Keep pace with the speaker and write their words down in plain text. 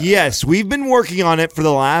Yes, we've been working on it for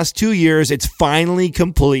the last 2 years. It's finally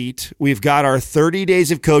complete. We've got our 30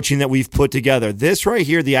 days of coaching that we've put together. This right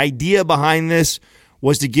here, the idea behind this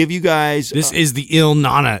was to give you guys... This is the Il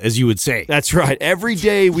Nana, as you would say. That's right. Every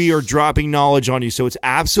day we are dropping knowledge on you, so it's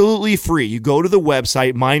absolutely free. You go to the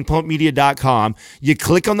website, mindpumpmedia.com. You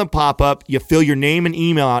click on the pop-up. You fill your name and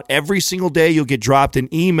email out. Every single day you'll get dropped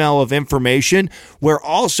an email of information where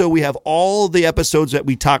also we have all the episodes that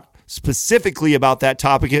we talk specifically about that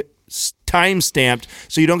topic time-stamped,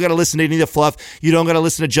 so you don't got to listen to any of the fluff. You don't got to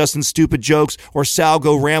listen to Justin's stupid jokes or Sal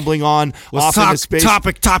go rambling on off into space.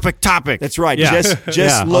 Topic. That's right. Yeah.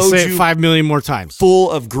 Just I'll load say it you 5 million more times. full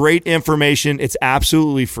of great information. It's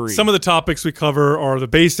absolutely free. Some of the topics we cover are the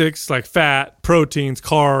basics like fat, proteins,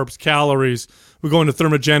 carbs, calories. We go into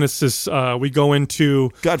thermogenesis. We go into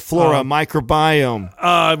gut flora, microbiome,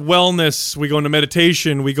 wellness. We go into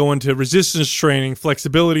meditation. We go into resistance training,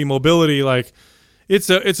 flexibility, mobility. Like, it's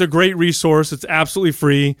a great resource. It's absolutely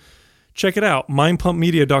free. Check it out,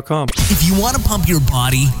 mindpumpmedia.com. If you want to pump your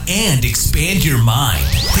body and expand your mind,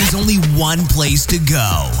 there's only one place to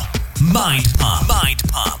go. Mind Pump. Mind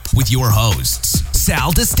Pump with your hosts,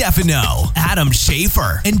 Sal DiStefano, Adam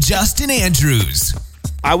Schaefer, and Justin Andrews.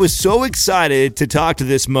 I was so excited to talk to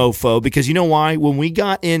this mofo because you know why? When we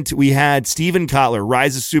had Steven Kotler,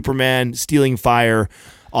 Rise of Superman, Stealing Fire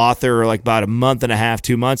author, like about a month and a half,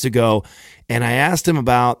 2 months ago, and I asked him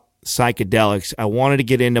about psychedelics. I wanted to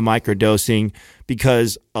get into microdosing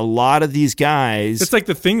because a lot of these guys... It's like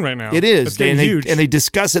the thing right now. It is. It's getting huge. And they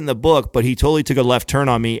discuss it in the book, but he totally took a left turn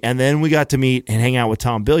on me. And then we got to meet and hang out with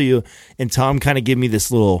Tom Bilyeu, and Tom kind of gave me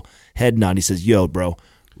this little head nod. He says, yo, bro,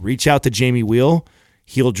 reach out to Jamie Wheal.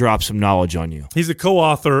 He'll drop some knowledge on you. He's a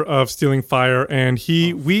co-author of Stealing Fire, and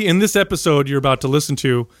we in this episode you're about to listen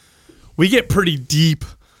to, we get pretty deep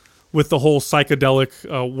with the whole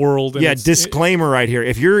psychedelic world. And disclaimer right here.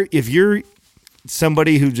 If you're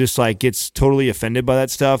somebody who just like gets totally offended by that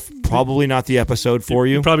stuff, probably not the episode for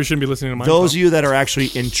you. You probably shouldn't be listening to mine. Those of you that are actually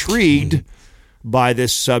intrigued by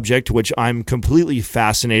this subject, which I'm completely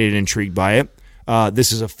fascinated and intrigued by it,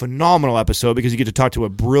 this is a phenomenal episode because you get to talk to a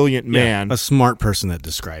brilliant man. A smart person that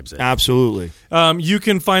describes it. Absolutely. You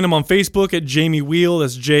can find him on Facebook at Jamie Wheal.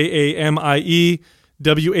 That's JamiewHeal.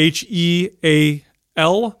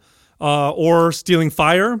 Or Stealing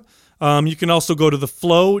Fire. You can also go to the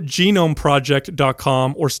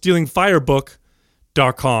flowgenomeproject.com or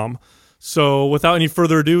stealingfirebook.com. So without any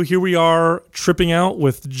further ado, here we are tripping out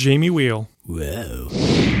with Jamie Wheal. Whoa.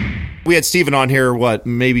 We had Steven on here,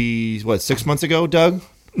 6 months ago, Doug?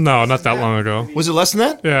 No, not that long ago. Was it less than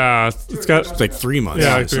that? Yeah, it's like 3 months.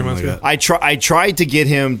 Yeah, like 3 months ago. I tried to get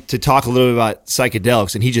him to talk a little bit about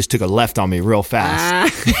psychedelics, and he just took a left on me real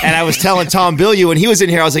fast. And I was telling Tom Bilyeu when he was in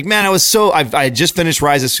here, I was like, man, I had just finished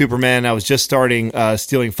Rise of Superman. I was just starting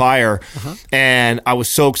Stealing Fire, and I was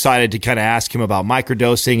so excited to kind of ask him about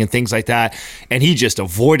microdosing and things like that. And he just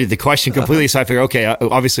avoided the question completely. So I figured, okay,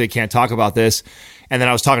 obviously I can't talk about this. And then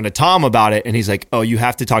I was talking to Tom about it, and he's like, oh, you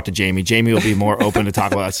have to talk to Jamie. Jamie will be more open to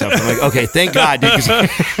talk about that stuff. I'm like, okay, thank God. Dude, 'cause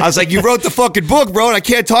I was like, you wrote the fucking book, bro, and I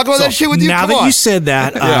can't talk about that shit with you. Now Come that on. you said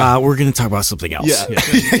that, we're going to talk about something else. Yeah.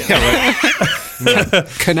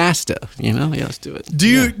 Canasta, let's do it.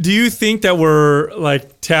 Do you think that we're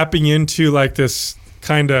like tapping into like this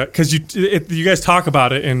kind of, because you guys talk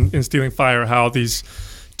about it in Stealing Fire, how these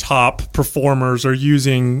top performers are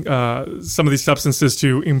using some of these substances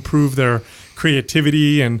to improve their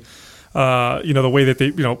creativity and the way that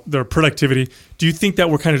they their productivity. Do you think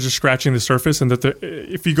that we're kind of just scratching the surface, and that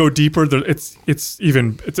if you go deeper, it's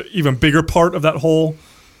an even bigger part of that whole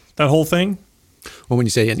thing? Well, when you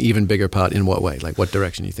say an even bigger part, in what way? Like what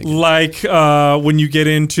direction you think? Like when you get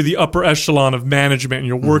into the upper echelon of management and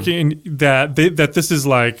you're working, that this is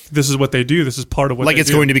what they do. This is part of what like they it's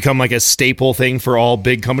do. going to become like a staple thing for all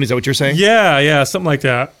big companies. Is that what you're saying? Yeah, something like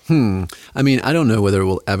that. I mean, I don't know whether it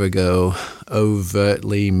will ever go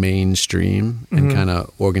overtly mainstream in kind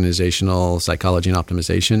of organizational psychology and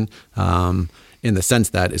optimization. In the sense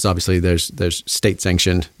that it's obviously there's state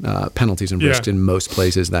sanctioned penalties and risks in most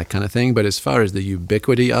places, that kind of thing. But as far as the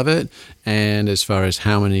ubiquity of it, and as far as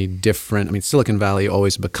how many different, Silicon Valley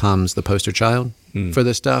always becomes the poster child for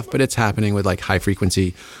this stuff. But it's happening with like high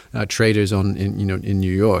frequency traders in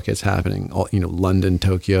New York. It's happening, London,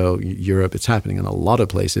 Tokyo, Europe. It's happening in a lot of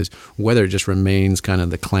places. Whether it just remains kind of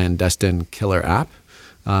the clandestine killer app.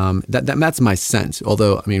 That's my sense.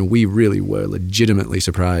 Although we really were legitimately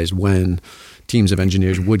surprised when teams of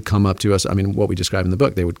engineers would come up to us. I mean, what we describe in the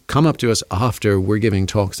book, they would come up to us after we're giving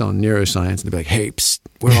talks on neuroscience and they'd be like, hey, psst,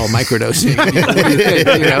 we're all microdosing. What do you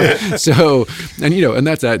think? So, and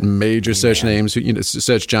that's at major search names,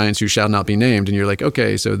 search giants who shall not be named. And you're like,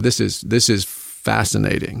 okay, so this is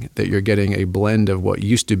fascinating that you're getting a blend of what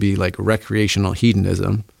used to be like recreational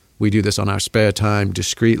hedonism. We do this on our spare time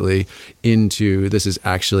discreetly into this is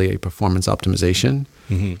actually a performance optimization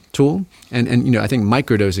tool. And I think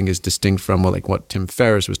microdosing is distinct from what Tim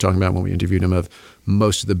Ferriss was talking about when we interviewed him of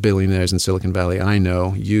most of the billionaires in Silicon Valley I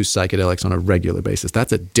know use psychedelics on a regular basis.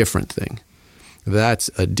 That's a different thing. That's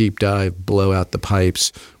a deep dive, blow out the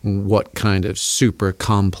pipes. What kind of super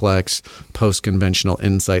complex post-conventional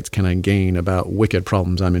insights can I gain about wicked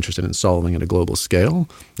problems I'm interested in solving at a global scale?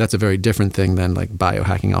 That's a very different thing than like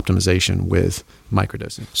biohacking optimization with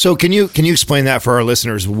microdosing. So can you explain that for our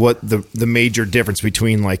listeners, what the major difference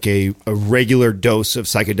between like a regular dose of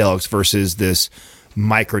psychedelics versus this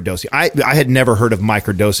microdosing? I had never heard of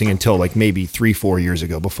microdosing until like maybe 3-4 years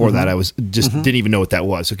ago. Before that, I was just didn't even know what that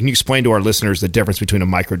was. So can you explain to our listeners the difference between a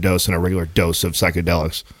microdose and a regular dose of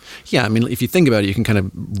psychedelics? Yeah, I mean, if you think about it, you can kind of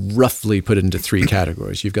roughly put it into 3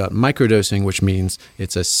 categories. You've got microdosing, which means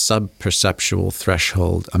it's a sub-perceptual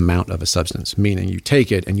threshold amount of a substance, meaning you take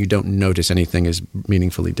it and you don't notice anything is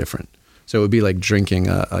meaningfully different. So it would be like drinking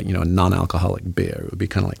a non-alcoholic beer. It would be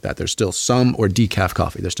kind of like that. There's still some, or decaf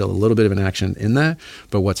coffee. There's still a little bit of an action in there.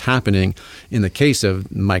 But what's happening in the case of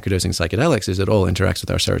microdosing psychedelics is it all interacts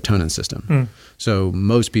with our serotonin system. So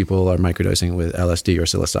most people are microdosing with LSD or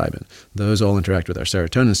psilocybin. Those all interact with our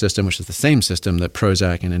serotonin system, which is the same system that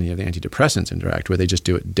Prozac and any of the antidepressants interact with. They just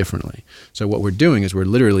do it differently. So what we're doing is we're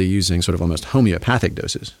literally using sort of almost homeopathic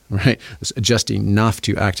doses, right? It's just enough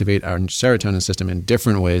to activate our serotonin system in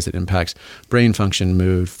different ways that impacts brain function,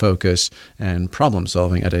 mood, focus, and problem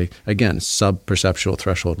solving at a, again, sub-perceptual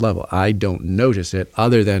threshold level. I don't notice it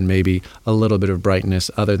other than maybe a little bit of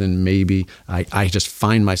brightness, other than maybe I just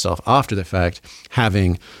find myself after the fact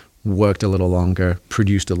having worked a little longer,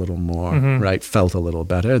 produced a little more, right? Felt a little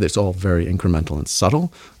better. It's all very incremental and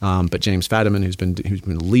subtle. But James Fadiman, who's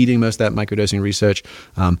been leading most of that microdosing research,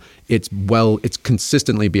 it's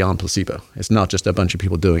consistently beyond placebo. It's not just a bunch of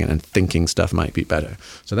people doing it and thinking stuff might be better.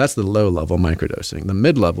 So that's the low level microdosing. The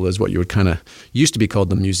mid level is what you would kind of used to be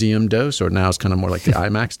called the museum dose, or now it's kind of more like the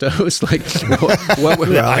IMAX dose. Like what would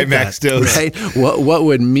the IMAX dose, right? What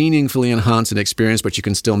would meaningfully enhance an experience, but you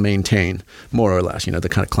can still maintain more or less, the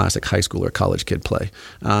kind of classic high school or college kid play.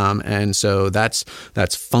 And so that's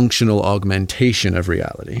functional augmentation of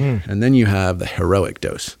reality. And then you have the heroic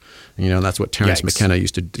dose. That's what Terence McKenna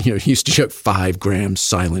used to show 5 grams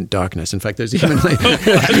silent darkness. In fact, there's even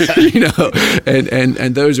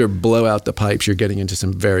and those are blow out the pipes. You're getting into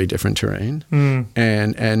some very different terrain.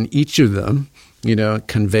 And each of them,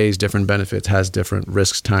 conveys different benefits, has different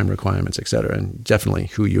risks, time requirements, et cetera, and definitely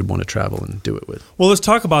who you'd want to travel and do it with. Well, let's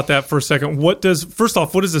talk about that for a second. First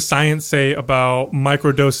off, what does the science say about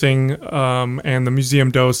microdosing and the museum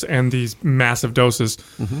dose and these massive doses?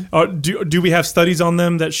 Do we have studies on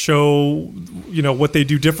them that show, what they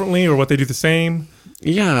do differently or what they do the same?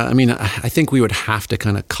 Yeah, I mean, I think we would have to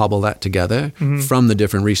kind of cobble that together from the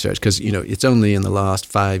different research, because, it's only in the last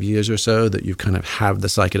 5 years or so that you kind of have the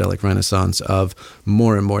psychedelic renaissance of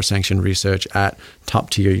more and more sanctioned research at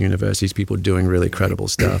top-tier universities, people doing really credible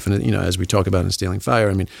stuff. And, as we talk about in Stealing Fire,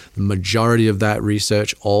 I mean, the majority of that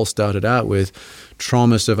research all started out with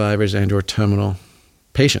trauma survivors and or terminal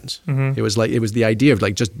patients. It was the idea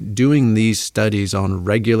of just doing these studies on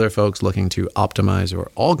regular folks looking to optimize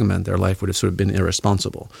or augment their life would have sort of been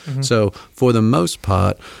irresponsible. So for the most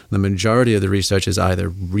part, the majority of the research is either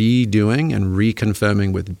redoing and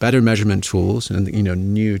reconfirming with better measurement tools and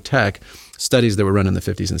new tech studies that were run in the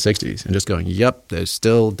 50s and 60s and just going, yep, there's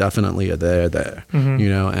still definitely a there.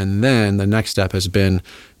 And then the next step has been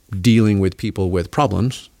dealing with people with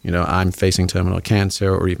problems. I'm facing terminal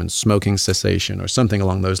cancer or even smoking cessation or something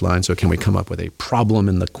along those lines. So can we come up with a problem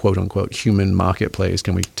in the quote unquote human marketplace?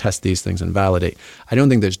 Can we test these things and validate? I don't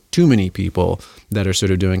think there's too many people that are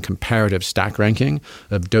sort of doing comparative stack ranking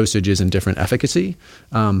of dosages and different efficacy,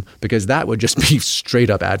 because that would just be straight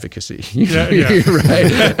up advocacy.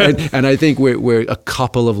 Right? and I think we're a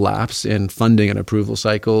couple of laps in funding and approval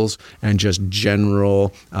cycles and just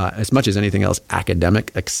general, as much as anything else,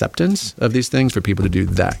 academic acceptance of these things for people to do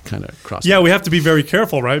that kind of cross. Yeah, we have to be very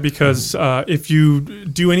careful, right? Because if you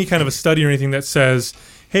do any kind of a study or anything that says,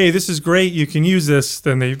 hey, this is great, you can use this,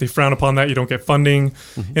 then they frown upon that. You don't get funding.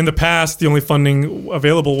 In the past, the only funding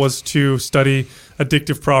available was to study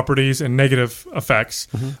addictive properties and negative effects,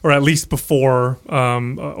 or at least before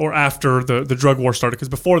or after the drug war started. Because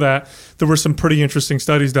before that, there were some pretty interesting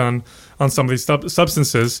studies done on some of these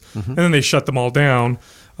substances, and then they shut them all down,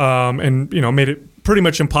 and made it pretty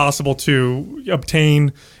much impossible to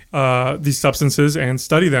obtain these substances and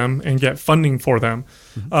study them and get funding for them.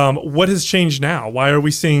 What has changed now? Why are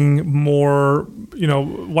we seeing more?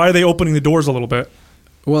 Why are they opening the doors a little bit?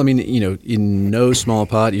 Well, I mean, in no small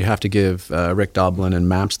part, you have to give Rick Doblin and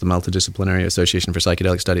MAPS, the Multidisciplinary Association for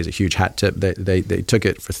Psychedelic Studies, a huge hat tip. They took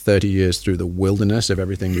it for 30 years through the wilderness of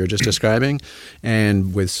everything you're just describing,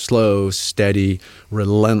 and with slow, steady,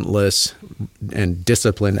 relentless, and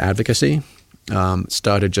disciplined advocacy,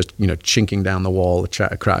 started just chinking down the wall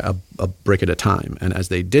a brick at a time. And as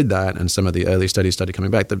they did that, and some of the early studies started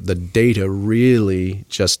coming back, the data really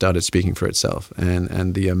just started speaking for itself.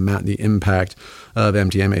 And the impact of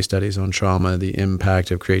MDMA studies on trauma, the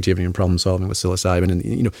impact of creativity and problem solving with psilocybin, and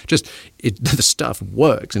the stuff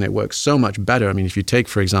works, and it works so much better. I mean, if you take,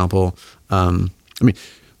 for example, to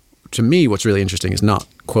me, what's really interesting is not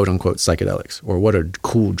quote unquote psychedelics or what are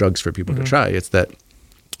cool drugs for people to try. It's that,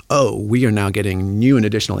 we are now getting new and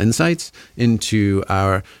additional insights into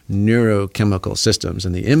our neurochemical systems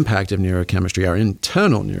and the impact of neurochemistry, our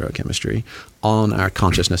internal neurochemistry, on our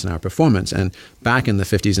consciousness and our performance. And back in the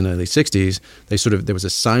 50s and early 60s, there was a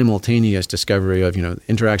simultaneous discovery of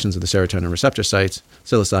interactions of the serotonin receptor sites,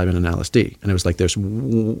 psilocybin and LSD, and it was like this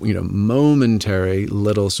momentary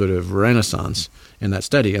little sort of renaissance in that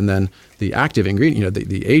study. And then the active ingredient,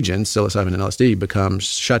 the agents, psilocybin and LSD, becomes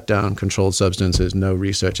shut down, controlled substances, no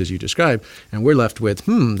research as you described, and we're left with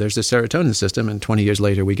there's the serotonin system, and 20 years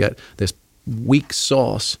later we get this weak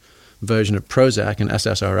sauce version of Prozac and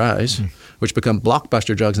SSRIs, which become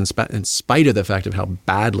blockbuster drugs in spite of the fact of how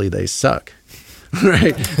badly they suck.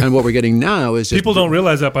 Right. And what we're getting now is people don't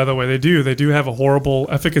realize that, by the way. They do have a horrible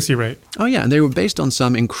efficacy rate. Oh yeah, and they were based on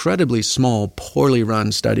some incredibly small, poorly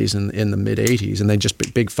run studies in the mid 80s, and they just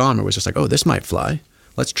big pharma was just like, this might fly.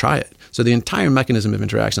 Let's try it. So the entire mechanism of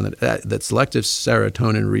interaction, that selective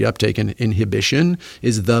serotonin reuptake and inhibition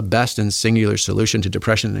is the best and singular solution to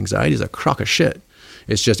depression and anxiety, is a crock of shit.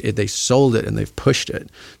 It's just they sold it and they've pushed it.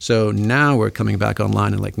 So now we're coming back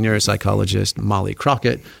online, and like neuropsychologist Molly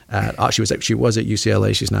Crockett, she was at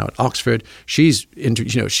UCLA. She's now at Oxford. She's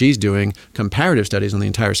doing comparative studies on the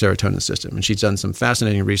entire serotonin system, and she's done some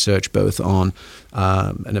fascinating research both on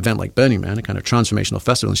an event like Burning Man, a kind of transformational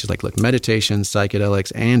festival. And she's like, look, meditation,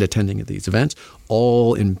 psychedelics, and attending at these events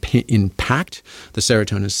all impact the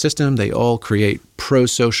serotonin system. They all create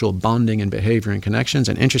pro-social bonding and behavior and connections.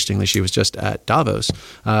 And interestingly, she was just at Davos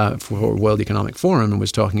for World Economic Forum and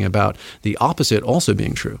was talking about the opposite also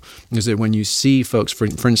being true. Is that when you see folks,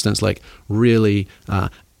 for instance, like really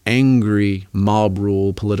angry mob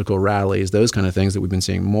rule political rallies, those kind of things that we've been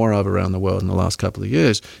seeing more of around the world in the last couple of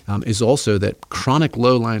years, is also that chronic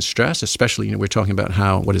low-line stress, especially, we're talking about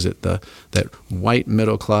how, that white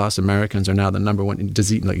middle-class Americans are now the number one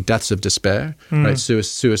disease, like deaths of despair, right?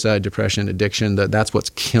 Suicide, depression, addiction, that's what's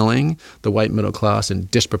killing the white middle class in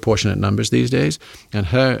disproportionate numbers these days. And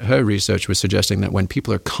her research was suggesting that when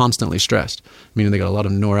people are constantly stressed, meaning they got a lot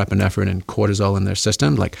of norepinephrine and cortisol in their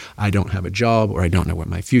system, like I don't have a job, or I don't know what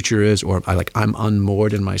my future is, or I'm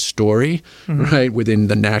unmoored in my story, right, within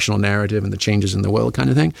the national narrative and the changes in the world kind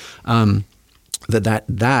of thing,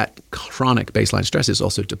 that chronic baseline stress is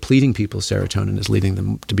also depleting people's serotonin, is leading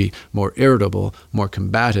them to be more irritable, more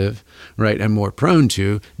combative, right, and more prone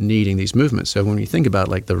to needing these movements. So when you think about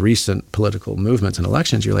like the recent political movements and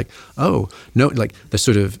elections, you're like, like the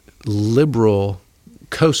sort of liberal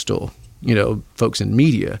coastal folks in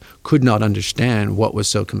media could not understand what was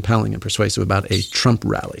so compelling and persuasive about a Trump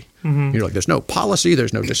rally. You're like, there's no policy,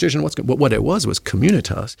 there's no decision. What it was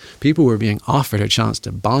communitas. People were being offered a chance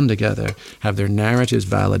to bond together, have their narratives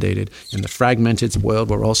validated. In the fragmented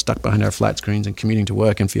world, we're all stuck behind our flat screens and commuting to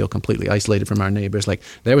work and feel completely isolated from our neighbors. Like,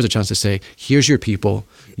 there was a chance to say, here's your people,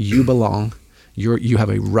 you belong, you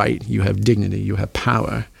have a right, you have dignity, you have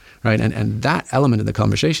power. Right, and that element of the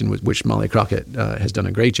conversation, which Molly Crockett has done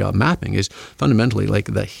a great job mapping, is fundamentally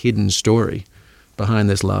like the hidden story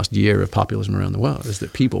behind this last year of populism around the world, is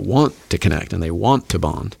that people want to connect and they want to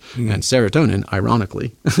bond. And serotonin,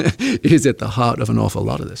 ironically, is at the heart of an awful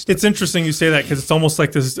lot of this stuff. It's interesting you say that, because it's almost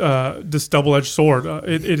like this double-edged sword.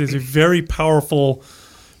 It is a very powerful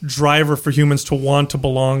driver for humans to want to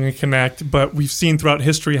belong and connect, but we've seen throughout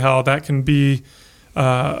history how that can be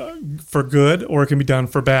for good, or it can be done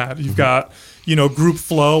for bad. You've got, group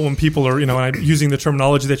flow when people are, and I'm using the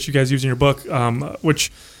terminology that you guys use in your book,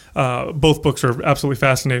 which both books are absolutely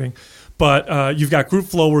fascinating. But you've got group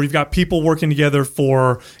flow where you've got people working together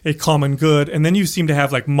for a common good, and then you seem to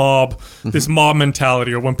have like this mob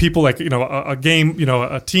mentality, or when people a game,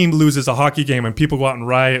 a team loses a hockey game and people go out and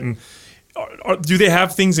riot. And do they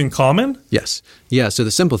have things in common? Yes, yeah. So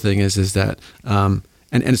the simple thing is that.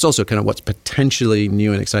 And it's also kind of what's potentially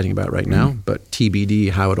new and exciting about right now, but TBD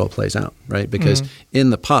how it all plays out, right? Because in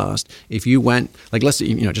the past, if you went, like let's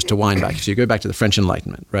say, just to wind back, so you go back to the French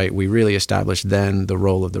Enlightenment, right? We really established then the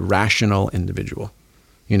role of the rational individual.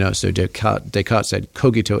 So Descartes said,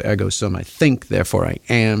 cogito ergo sum, I think, therefore I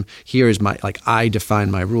am. Here is I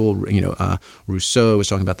define my rule. Rousseau was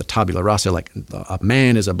talking about the tabula rasa, like a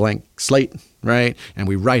man is a blank slate, right? And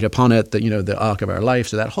we write upon it the arc of our life.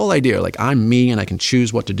 So that whole idea, like I'm me and I can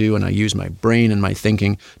choose what to do, and I use my brain and my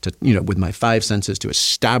thinking to, with my five senses to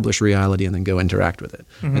establish reality and then go interact with it.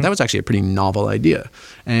 And that was actually a pretty novel idea.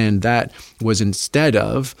 And that was instead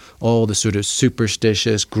of all the sort of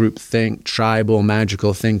superstitious groupthink, tribal,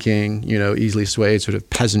 magical thinking, easily swayed sort of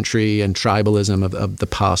peasantry and tribalism of the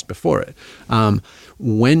past before it.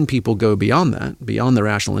 When people go beyond that, beyond the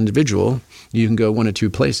rational individual, you can go one of two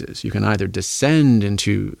places. You can either descend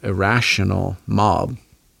into a rational mob,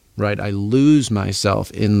 right? I lose myself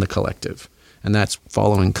in the collective. And that's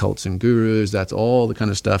following cults and gurus. That's all the kind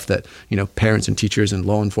of stuff that, parents and teachers and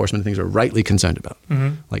law enforcement and things are rightly concerned about.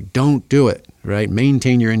 Like, don't do it, right?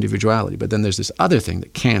 Maintain your individuality. But then there's this other thing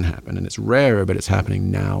that can happen, and it's rarer, but it's happening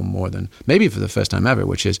now more than maybe for the first time ever,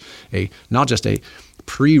 which is not just a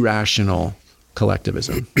pre-rational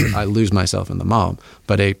collectivism, I lose myself in the mob,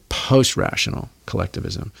 but a post-rational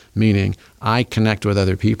collectivism, meaning I connect with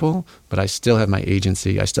other people, but I still have my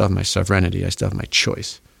agency, I still have my sovereignty, I still have my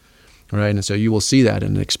choice, right? And so you will see that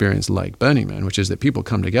in an experience like Burning Man, which is that people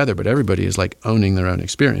come together, but everybody is like owning their own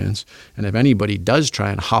experience. And if anybody does try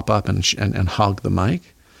and hop up and hog the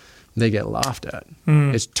mic, they get laughed at.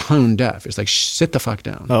 It's tone deaf. It's like, sit the fuck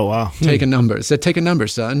down. Oh, wow. Take a number. It said, take a number,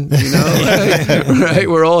 son. Right?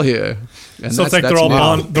 We're all here. And so it's like they're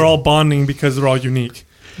all bonding because they're all unique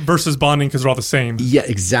versus bonding because they're all the same. Yeah,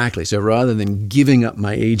 exactly. So rather than giving up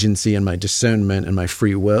my agency and my discernment and my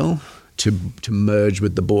free will to merge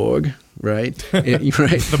with the Borg, right? Right.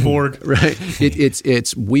 The Borg. Right.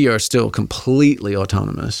 It's we are still completely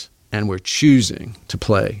autonomous. And we're choosing to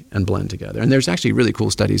play and blend together. And there's actually really cool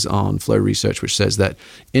studies on flow research which says that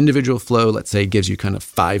individual flow, let's say, gives you kind of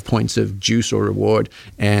 5 points of juice or reward,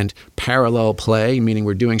 and parallel play, meaning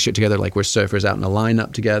we're doing shit together like we're surfers out in a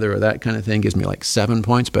lineup together or that kind of thing, gives me like 7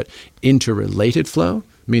 points. But interrelated flow,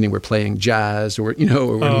 meaning we're playing jazz or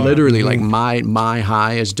we're literally like my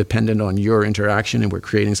high is dependent on your interaction and we're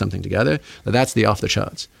creating something together, that's the off the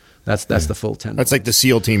charts. That's the full 10. That's like the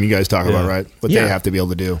SEAL team you guys talk about, right? What they have to be able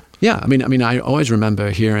to do. Yeah, I mean, I always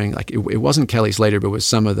remember hearing like it wasn't Kelly Slater, but it was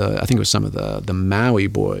some of the Maui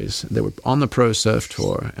boys that were on the Pro Surf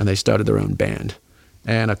Tour, and they started their own band,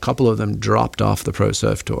 and a couple of them dropped off the Pro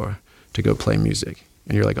Surf Tour to go play music.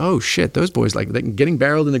 And you're like, oh shit, those boys, like getting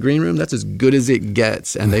barreled in the green room, that's as good as it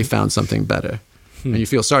gets, and they found something better. And you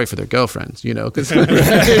feel sorry for their girlfriends, 'cause so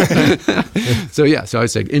I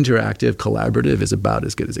would say interactive, collaborative is about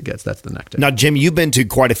as good as it gets. That's the nectar. Now, Jim, you've been to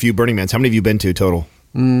quite a few Burning Mans. How many have you been to total?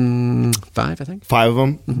 5, I think. 5 of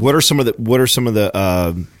them. Mm-hmm. What are some of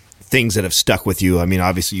the things that have stuck with you? I mean,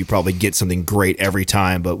 obviously, you probably get something great every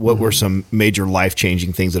time, but what were some major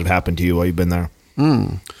life-changing things that have happened to you while you've been there?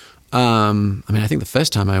 I mean, I think the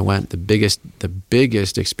first time I went, the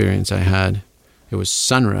biggest experience I had, it was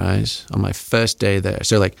sunrise on my first day there.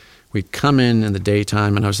 So like we'd come in the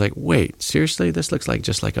daytime and I was like, wait, seriously? This looks like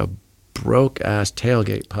just like a broke ass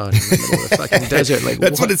tailgate party in the middle of the fucking desert. Like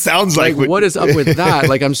that's what it sounds like. What is up with that?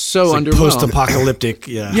 Like I'm so underwhelmed. Post-apocalyptic,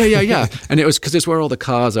 yeah. Yeah. And it was because it's where all the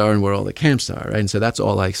cars are and where all the camps are, right? And so that's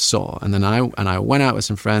all I saw. And then I went out with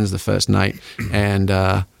some friends the first night and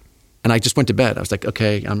I just went to bed. I was like,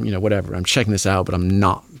 okay, I'm whatever. I'm checking this out, but I'm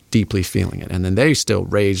not deeply feeling it. And then they still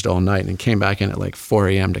raged all night and came back in at like 4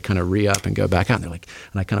 a.m. to kind of re-up and go back out. And they're like,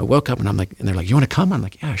 and I kind of woke up and they're like, you want to come? I'm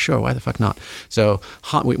like, yeah, sure. Why the fuck not? So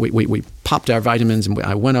we popped our vitamins and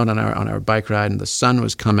I went out on our bike ride and the sun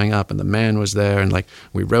was coming up and the man was there. And like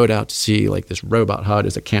we rode out to see like this Robot Hut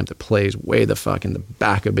is a camp that plays way the fuck in the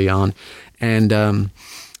back of beyond. And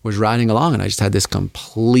was riding along and I just had this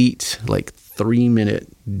complete like 3-minute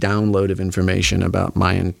download of information about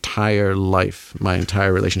my entire life, my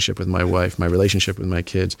entire relationship with my wife, my relationship with my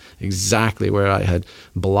kids, exactly where I had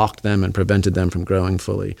blocked them and prevented them from growing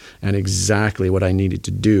fully, and exactly what I needed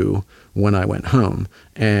to do when I went home.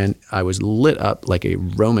 And I was lit up like a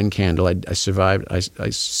Roman candle. I survived. I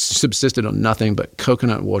subsisted on nothing but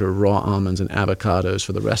coconut water, raw almonds, and avocados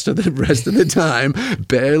for the rest of the time.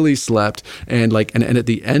 Barely slept, and at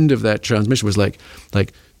the end of that transmission was like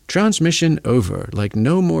transmission over. Like,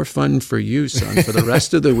 no more fun for you, son. For the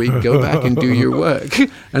rest of the week, go back and do your work.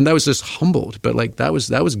 And I was just humbled, but like that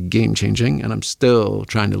was game changing, and I'm still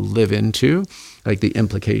trying to live into like the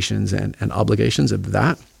implications and obligations of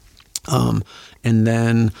that. And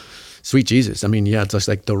then, sweet Jesus, I mean, yeah, it's just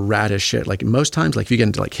like the raddest shit. Like most times, like if you get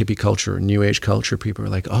into like hippie culture or new age culture, people are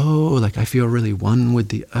like, oh, like I feel really one with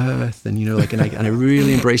the earth, and and I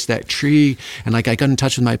really embrace that tree, and like I got in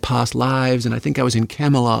touch with my past lives, and I think I was in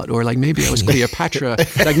Camelot, or like maybe I was Cleopatra.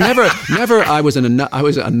 Like never I was an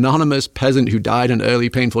anonymous peasant who died an early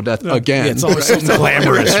painful death again. Yeah, it's always something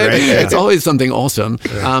glamorous, right? Yeah. It's always something awesome.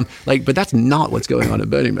 Yeah. But that's not what's going on at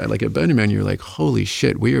Burning Man. Like at Burning Man, you're like, holy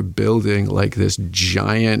shit, we are building like this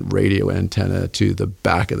giant radio antenna to the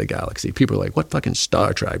back of the galaxy. People are like, what fucking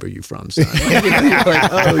star tribe are you from, son? Like,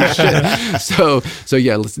 oh shit. So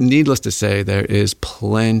yeah, needless to say, there is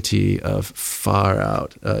plenty of far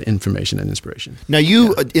out information and inspiration. Now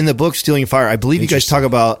you, in the book Stealing Fire, I believe you guys talk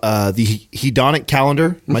about the hedonic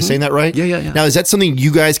calendar. Am I saying that right? Yeah. Now, is that something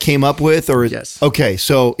you guys came up with, or? Yes. Okay,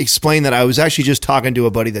 so explain that. I was actually just talking to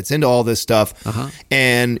a buddy that's into all this stuff,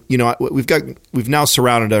 and we've now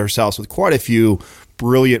surrounded ourselves with quite a few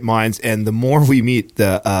brilliant minds, and the more we meet,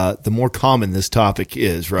 the more common this topic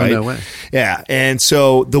is, right? Oh, no way. Yeah, and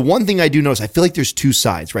so the one thing I do notice, I feel like there's two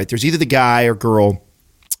sides, right? There's either the guy or girl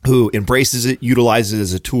who embraces it, utilizes it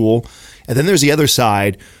as a tool, and then there's the other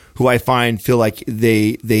side who I feel like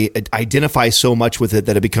they identify so much with it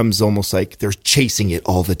that it becomes almost like they're chasing it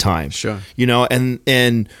all the time. Sure.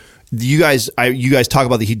 And you guys talk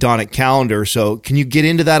about the hedonic calendar. So can you get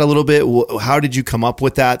into that a little bit? How did you come up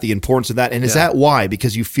with that? The importance of that, and is that why?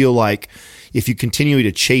 Because you feel like if you continue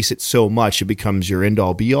to chase it so much, it becomes your end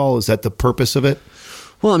all be all. Is that the purpose of it?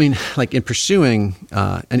 Well, I mean, like in pursuing,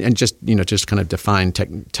 and just kind of define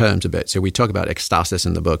terms a bit. So we talk about ecstasis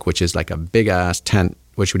in the book, which is like a big ass tent,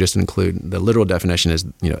 which we just include. The literal definition is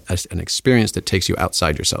an experience that takes you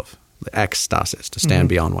outside yourself. Ecstasis, to stand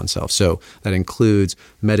beyond oneself. So that includes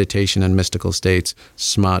meditation and mystical states,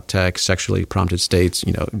 smart tech, sexually prompted states,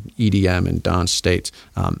 EDM and dance states,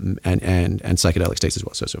 and psychedelic states as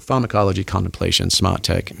well. So pharmacology, contemplation, smart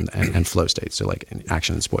tech, and flow states. So like in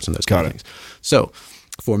action and sports and those kind of things. So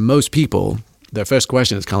for most people, their first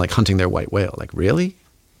question is kind of like hunting their white whale. Like, really?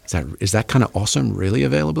 Is that kind of awesome really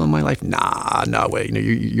available in my life? Nah, no way.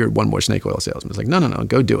 You're one more snake oil salesman. It's like, no,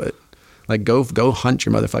 go do it. Like, go hunt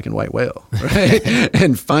your motherfucking white whale, right?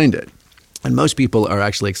 And find it. And most people are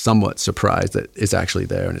actually somewhat surprised that it's actually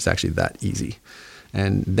there and it's actually that easy.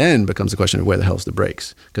 And then becomes the question of where the hell's the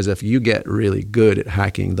brakes? Because if you get really good at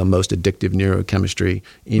hacking the most addictive neurochemistry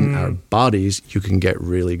in our bodies, you can get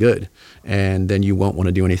really good. And then you won't want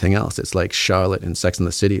to do anything else. It's like Charlotte in Sex and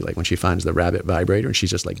the City, like when she finds the rabbit vibrator and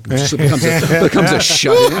she's just like, becomes a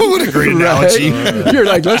shut-in. What a great analogy. You're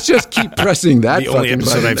like, let's just keep pressing that the only fucking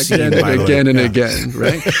episode button I've seen, again and again,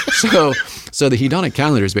 right? So the hedonic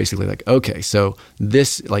calendar is basically like, okay, so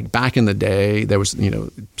this, like back in the day, there was,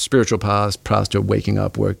 spiritual paths to waking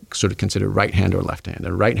up were sort of considered right hand or left hand.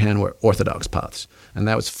 And right hand were orthodox paths. And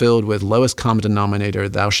that was filled with lowest common denominator,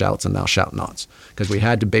 thou shalts and thou shalt nots. Because we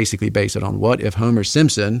had to basically base it on what if Homer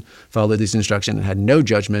Simpson followed this instruction and had no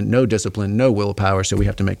judgment, no discipline, no willpower, so we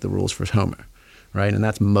have to make the rules for Homer. Right? And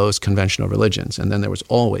that's most conventional religions. And then there was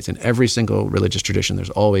always, in every single religious tradition, there's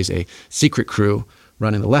always a secret crew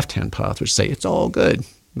running the left-hand path, which say, it's all good.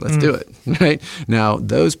 Let's do it. Right? Now,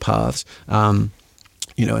 those paths, in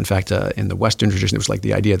fact, in the Western tradition, it was like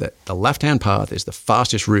the idea that the left-hand path is the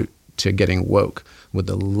fastest route to getting woke with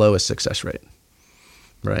the lowest success rate.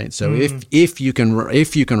 Right? So if you can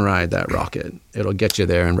ride that rocket, it'll get you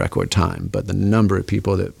there in record time. But the number of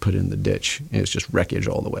people that put in the ditch is just wreckage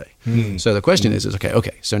all the way. So the question is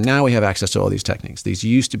okay, so now we have access to all these techniques. These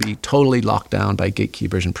used to be totally locked down by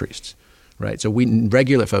gatekeepers and priests. Right? So we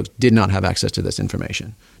regular folks did not have access to this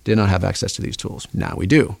information, did not have access to these tools. Now we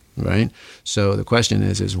do, right? So the question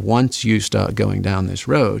is once you start going down this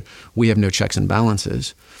road, we have no checks and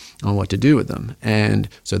balances. on what to do with them. And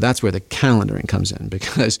so that's where the calendaring comes in,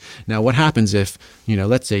 because now what happens if,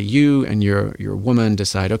 let's say you and your woman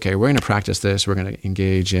decide, okay, we're going to practice this. We're going to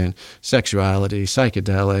engage in sexuality,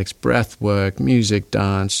 psychedelics, breath work, music,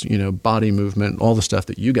 dance, body movement, all the stuff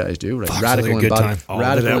that you guys do, right? Radical embodied.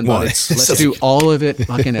 Radical embodied. Let's do all of it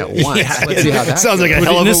fucking at once. Let's see how that sounds goes. like a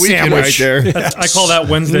hell of a weekend right there. I call that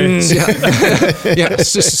Wednesday. Yeah,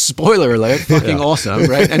 it's just spoiler alert, fucking awesome,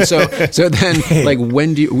 right? And so then,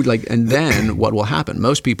 when do you, and then what will happen?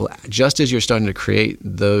 Most people, just as you're starting to create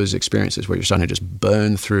those experiences where you're starting to just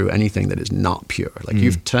burn through anything that is not pure,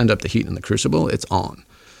 you've turned up the heat in the crucible, it's on.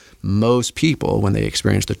 Most people, when they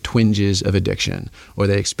experience the twinges of addiction, or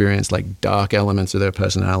they experience dark elements of their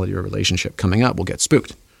personality or relationship coming up, will get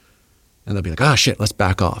spooked. And they'll be like, oh, shit, let's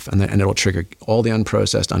back off. And it'll trigger all the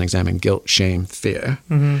unprocessed, unexamined guilt, shame, fear.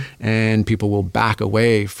 And people will back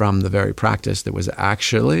away from the very practice that was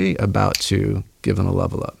actually about to give them a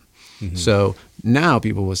level up. So now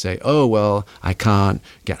people will say, oh, well, I can't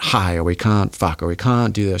get high, or we can't fuck, or we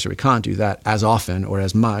can't do this, or we can't do that as often or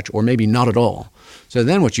as much, or maybe not at all. So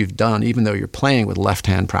then what you've done, even though you're playing with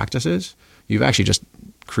left-hand practices, you've actually just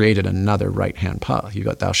created another right-hand path. You've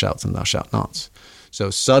got thou shalt and thou shalt nots. So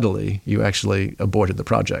subtly, you actually aborted the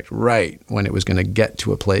project right when it was going to get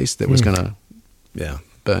to a place that was going to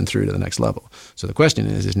burn through to the next level. So the question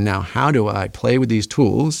is now how do I play with these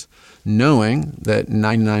tools knowing that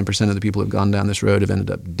 99% of the people who've gone down this road have ended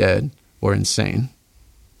up dead or insane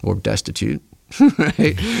or destitute,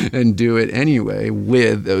 right? And do it anyway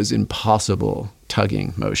with those impossible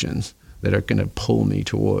tugging motions that are going to pull me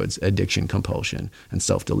towards addiction, compulsion, and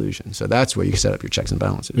self-delusion. So that's where you set up your checks and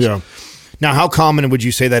balances. Yeah. Now, how common would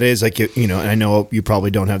you say that is? And I know you probably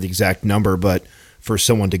don't have the exact number, but for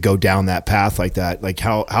someone to go down that path like that,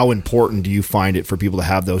 how important do you find it for people to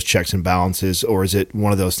have those checks and balances? Or is it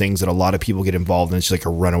one of those things that a lot of people get involved in? It's like a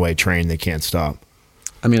runaway train. They can't stop.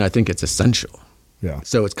 I mean, I think it's essential. Yeah.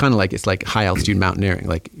 So it's kind of like high altitude mountaineering.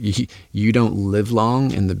 You don't live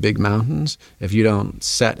long in the big mountains if you don't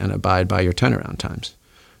set and abide by your turnaround times.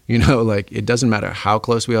 It doesn't matter how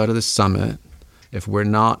close we are to the summit. If we're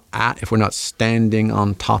not standing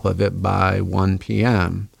on top of it by 1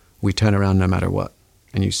 p.m., we turn around no matter what.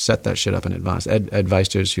 And you set that shit up in advance. Ed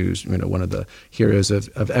Weisters, who's one of the heroes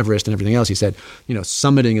of Everest and everything else, he said,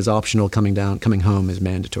 summiting is optional, coming home is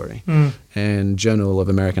mandatory. And Journal of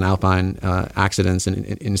American Alpine Accidents and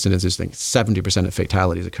Incidents think 70% of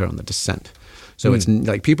fatalities occur on the descent. So it's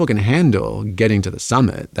people can handle getting to the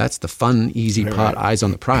summit. That's the fun, easy part, eyes on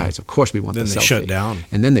the prize. Of course we want the selfie. Then they shut down.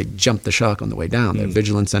 And then they jump the shark on the way down. Their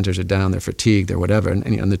vigilance centers are down, they're fatigued, they're whatever.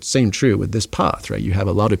 And the same true with this path, right? You have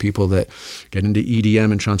a lot of people that get into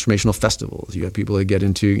EDM and transformational festivals. You have people that get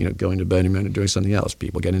into, going to Burning Man and doing something else.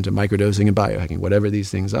 People get into microdosing and biohacking, whatever these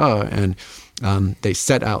things are. And they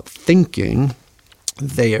set out thinking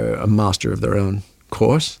they are a master of their own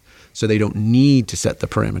course. So they don't need to set the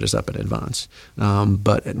parameters up in advance.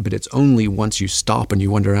 But it's only once you stop and you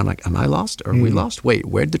wonder around am I lost? Are we lost? Wait,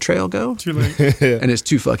 where'd the trail go? Too late. And it's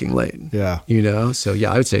too fucking late. Yeah. So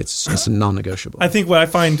I would say it's non-negotiable. I think what I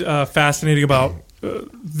find fascinating about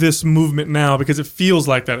this movement now, because it feels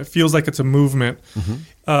like that. It feels like it's a movement.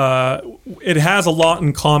 It has a lot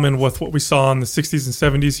in common with what we saw in the 60s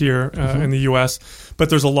and 70s here in the U.S., but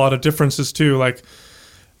there's a lot of differences too.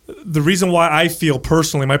 The reason why I feel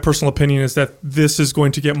personally, my personal opinion, is that this is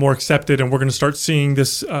going to get more accepted and we're going to start seeing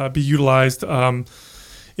this be utilized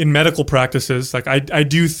in medical practices. I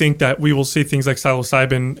do think that we will see things like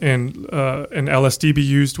psilocybin and LSD be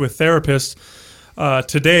used with therapists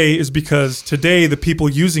today, is because today the people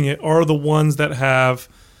using it are the ones that have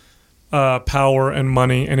power and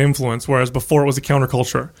money and influence, whereas before it was a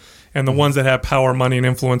counterculture. And the ones that have power, money, and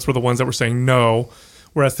influence were the ones that were saying no.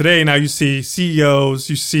 Whereas today, now you see CEOs,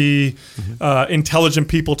 you see intelligent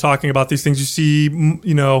people talking about these things. You see,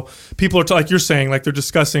 people are like you're saying, they're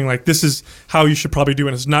discussing, this is how you should probably do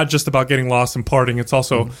it. It's not just about getting lost and partying. It's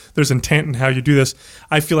also there's intent in how you do this.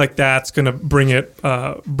 I feel like that's going to bring it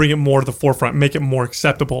more to the forefront, make it more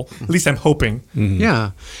acceptable. At least I'm hoping.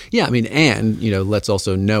 Yeah. I mean, and let's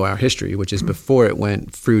also know our history, which is before it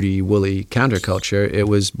went fruity, woolly counterculture. It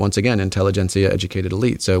was once again intelligentsia, educated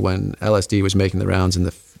elite. So when LSD was making the rounds in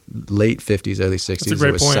the late 50s, early 60s,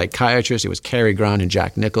 it was psychiatrists, it was Cary Grant and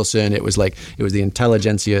Jack Nicholson, it was the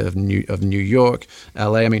intelligentsia of New York,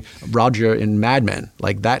 LA. I mean, Roger in Mad Men,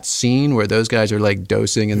 that scene where those guys are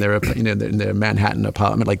dosing in their in their Manhattan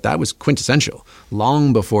apartment, that was quintessential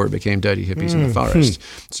long before it became dirty hippies in the forest.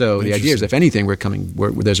 So the idea is, if anything,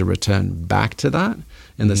 there's a return back to that,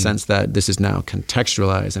 in the sense that this is now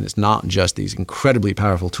contextualized and it's not just these incredibly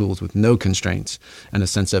powerful tools with no constraints and a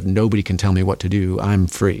sense of nobody can tell me what to do, I'm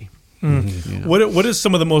free. What is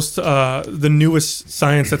some of the most the newest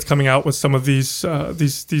science that's coming out with some of these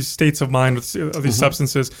states of mind of these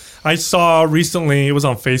substances? I saw recently, it was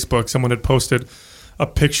on Facebook, someone had posted a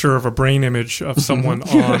picture of a brain image of someone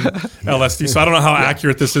on LSD. So I don't know how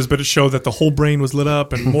accurate this is, but it showed that the whole brain was lit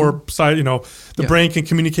up and more side, the brain can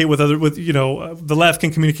communicate the left can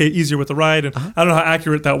communicate easier with the right. And I don't know how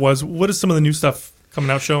accurate that was. What is some of the new stuff coming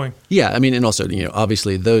out showing? Yeah, I mean, and also,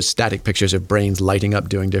 obviously those static pictures of brains lighting up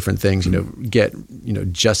doing different things, get,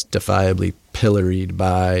 justifiably pilloried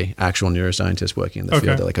by actual neuroscientists working in the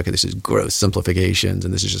field. They're like, okay, this is gross simplifications,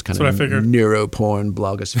 and this is just kind of neuroporn,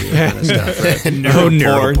 blogosphere kind of stuff. Right?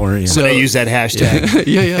 Neuroporn. So I use that hashtag.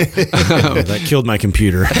 yeah. That killed my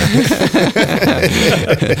computer.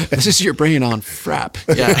 This is your brain on frap.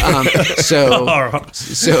 Yeah.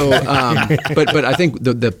 But I think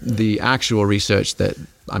the actual research that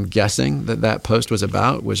I'm guessing that post was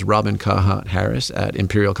about was Robin Carhart Harris at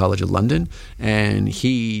Imperial College of London, and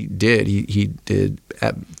he did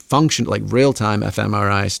function like real-time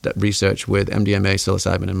fMRI research with MDMA,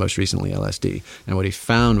 psilocybin, and most recently LSD. And what he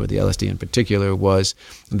found with the LSD in particular was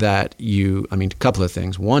that a couple of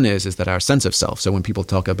things. One is that our sense of self. So when people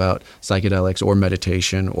talk about psychedelics or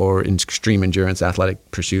meditation or extreme endurance,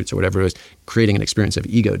 athletic pursuits or whatever it is, creating an experience of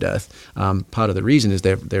ego death, part of the reason is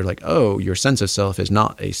they're like, oh, your sense of self is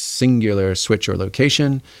not a singular switch or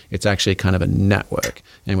location. It's actually kind of a network.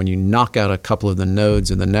 And when you knock out a couple of the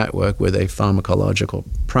nodes in the network with a pharmacological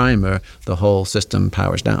primer, the whole system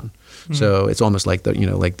powers down. So it's almost like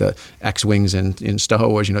the X-wings in Star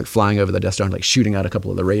Wars, flying over the Death Star and like shooting out a couple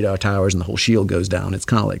of the radar towers and the whole shield goes down. It's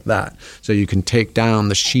kind of like that. So you can take down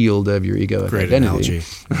the shield of your egoic identity. Analogy.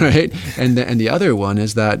 Right? And the other one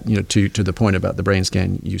is that, to the point about the brain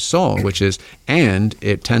scan you saw, which is, and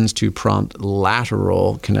it tends to prompt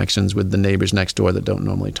lateral connections with the neighbors next door that don't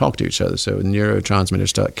normally talk to each other. So neurotransmitters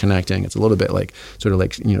start connecting. It's a little bit like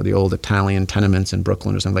the old Italian tenements in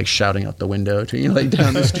Brooklyn or something, like shouting out the window to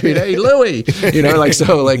down the street, hey, Louis,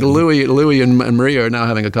 Louis and Maria are now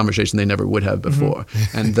having a conversation they never would have before.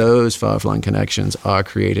 And those far-flung connections are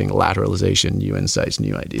creating lateralization, new insights,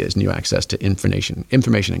 new ideas, new access to information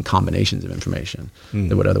and combinations of information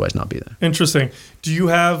that would otherwise not be there. Interesting. Do you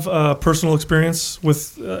have personal experience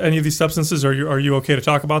with any of these substances? Are you okay to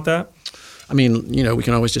talk about that? I mean, we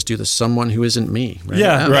can always just do the someone who isn't me. Right?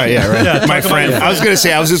 Yeah, right. My friend. I was going to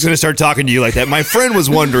say, I was just going to start talking to you like that. My friend was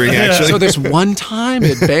wondering, actually. So this one time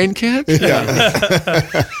at band camp?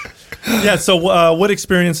 Yeah. Yeah. So what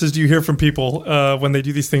experiences do you hear from people when they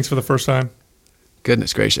do these things for the first time?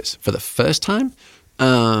 Goodness gracious. For the first time?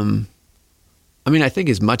 I think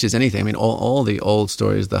as much as anything, all the old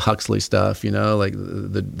stories, the Huxley stuff, like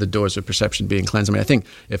the doors of perception being cleansed. I think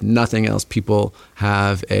if nothing else, people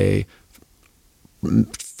have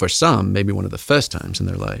for some, maybe one of the first times in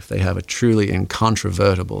their life, they have a truly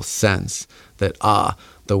incontrovertible sense that,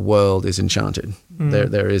 the world is enchanted.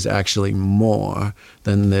 There is actually more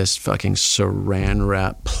than this fucking saran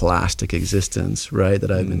wrap plastic existence, right,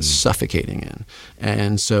 that I've been suffocating in.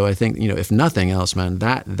 And so I think, if nothing else, man,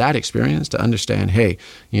 that experience to understand, hey,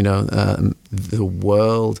 the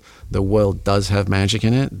world does have magic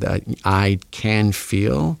in it, that I can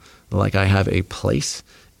feel like I have a place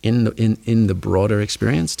in the broader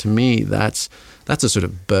experience. To me, that's a sort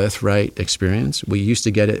of birthright experience. We used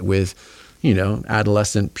to get it with,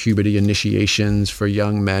 adolescent puberty initiations for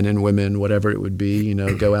young men and women, whatever it would be,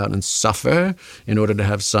 go out and suffer in order to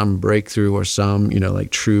have some breakthrough or some,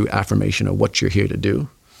 true affirmation of what you're here to do.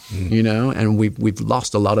 And we've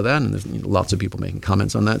lost a lot of that, and there's lots of people making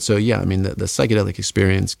comments on that. So the psychedelic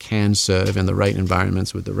experience can serve in the right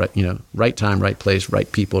environments with the right time, right place,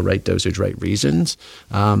 right people, right dosage, right reasons,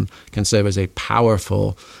 can serve as a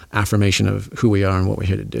powerful affirmation of who we are and what we're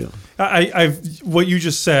here to do. What you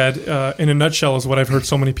just said in a nutshell is what I've heard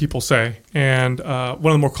so many people say, and one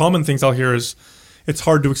of the more common things I'll hear is, it's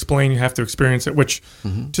hard to explain, you have to experience it, which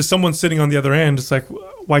to someone sitting on the other end, it's like,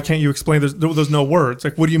 why can't you explain? There's no words.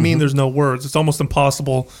 Like, what do you mean there's no words? It's almost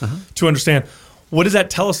impossible to understand. What does that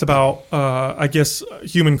tell us about,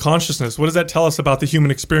 human consciousness? What does that tell us about the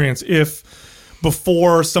human experience if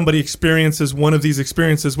before somebody experiences one of these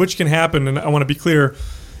experiences, which can happen, and I want to be clear,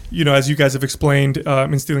 as you guys have explained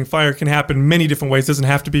in Stealing Fire, can happen many different ways. It doesn't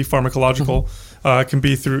have to be pharmacological. It can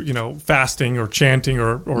be through, fasting or chanting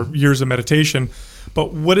or years of meditation.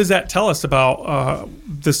 But what does that tell us about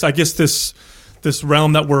this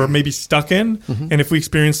realm that we're maybe stuck in? And if we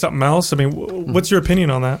experience something else, what's your opinion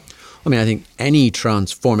on that? I think any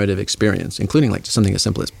transformative experience, including like something as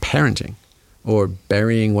simple as parenting or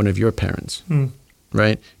burying one of your parents,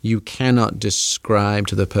 right? You cannot describe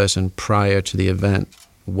to the person prior to the event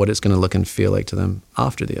what it's going to look and feel like to them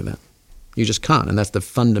after the event. You just can't, and that's the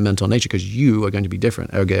fundamental nature, because you are going to be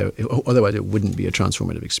different. Otherwise, it wouldn't be a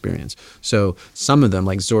transformative experience. So some of them,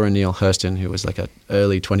 like Zora Neale Hurston, who was like an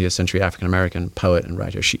early 20th century African American poet and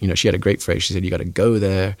writer, she had a great phrase. She said, "You got to go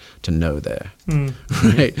there to know there."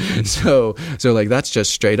 Right? So like that's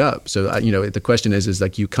just straight up. So the question is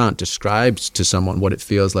like you can't describe to someone what it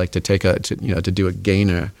feels like to take to do a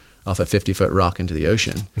gainer off a 50-foot rock into the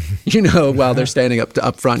ocean, while they're standing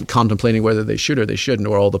up front contemplating whether they should or they shouldn't,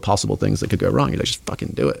 or all the possible things that could go wrong. You're like, just fucking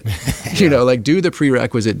do it. Like do the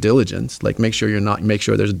prerequisite diligence, like make sure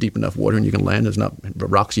there's deep enough water and you can land. There's not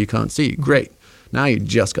rocks you can't see. Great. Now you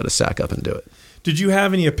just got to sack up and do it. Did you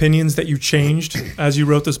have any opinions that you changed as you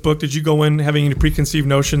wrote this book? Did you go in having any preconceived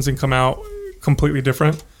notions and come out completely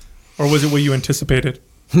different? Or was it what you anticipated?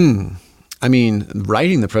 I mean,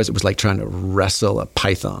 writing the prose, it was like trying to wrestle a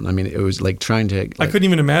python. I mean, it was like trying to... I couldn't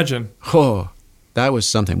even imagine. Oh, that was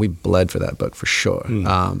something. We bled for that book for sure.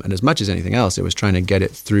 And as much as anything else, it was trying to get it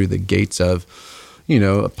through the gates of,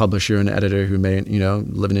 a publisher and editor who may,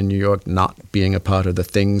 living in New York, not being a part of the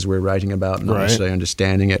things we're writing about, not necessarily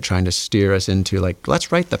understanding it, trying to steer us into like, let's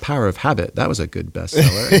write The Power of Habit. That was a good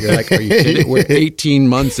bestseller. You're like, are you kidding? We're 18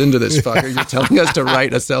 months into this fucker. You're telling us to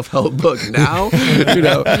write a self-help book now?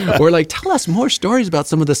 Or like, tell us more stories about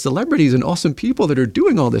some of the celebrities and awesome people that are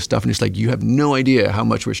doing all this stuff. And it's like, you have no idea how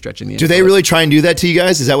much we're stretching the envelope. Do they really try and do that to you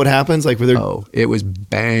guys? Is that what happens? Like, it was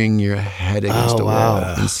bang your head against the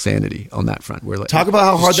wall. Insanity on that front. We're like, talk about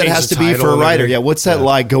how hard that has to be for a writer. Yeah, what's that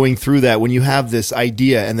like going through that when you have this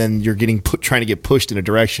idea and then you're getting trying to get pushed in a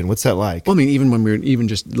direction? What's that like? Well, I mean, even when we were even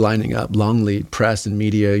just lining up long lead press and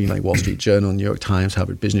media, like Wall Street Journal, New York Times,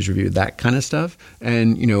 Harvard Business Review, that kind of stuff,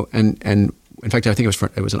 and and in fact, I think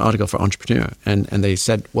it was an article for Entrepreneur, and they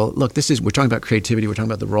said, well, look, we're talking about creativity, we're talking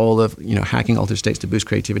about the role of hacking altered states to boost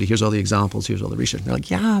creativity. Here's all the examples, here's all the research. And they're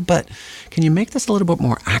like, yeah, but can you make this a little bit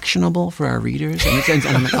more actionable for our readers? And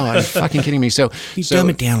I'm like, oh, are you fucking kidding me? So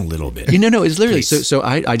dumb it down a little bit. No, it's literally so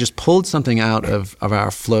I just pulled something out of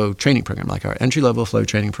our flow training program, like our entry level flow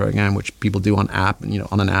training program, which people do on an app,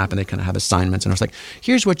 and they kind of have assignments. And I was like,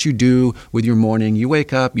 here's what you do with your morning. You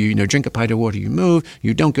wake up, you drink a pint of water, you move,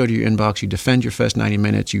 you don't go to your inbox, you defend your first 90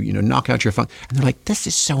 minutes, you knock out your phone. And they're like, this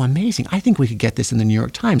is so amazing. I think we could get this in the New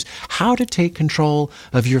York Times. How to take control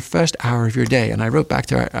of your first hour of your day. And I wrote back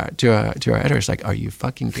to our editors, like, are you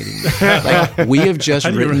fucking kidding me? Like, we have just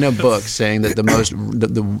written a book saying that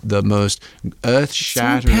the most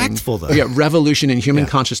earth-shattering, so impactful, though. Revolution in human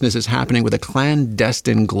consciousness is happening with a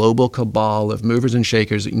clandestine global cabal of movers and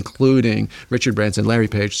shakers, including Richard Branson, Larry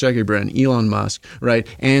Page, Sergey Brin, Elon Musk, right,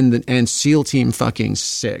 and SEAL Team fucking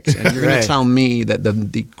 6. And you're going to tell me that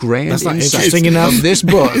the grand insight of this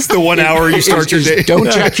book it's the 1 hour you start your day.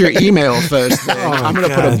 Don't check your email first. I'm going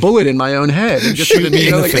to put a bullet in my own head and just shoot me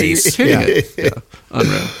in the face.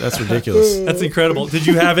 Unreal. That's ridiculous. That's incredible. Did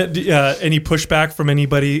you have any pushback from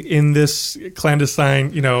anybody in this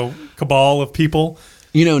clandestine, cabal of people?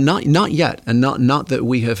 Not yet, and not that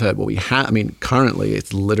we have heard. What we have, I mean, currently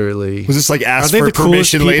it's literally. Was this like ask Are they for the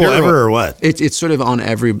coolest permission people later, ever, or what? It's sort of on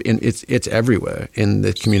it's everywhere in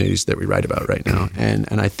the communities that we write about right now, and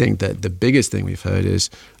I think that the biggest thing we've heard is,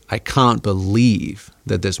 I can't believe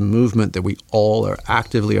that this movement that we all are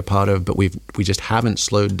actively a part of, but we just haven't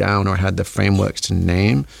slowed down or had the frameworks to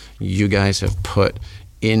name. You guys have put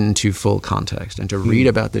into full context, and to read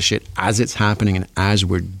about this shit as it's happening and as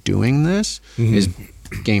we're doing this is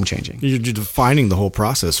game changing. You're defining the whole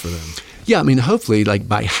process for them. Yeah, I mean, hopefully, like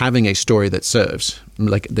by having a story that serves,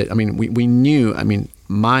 like that. I mean, we knew. I mean,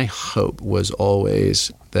 my hope was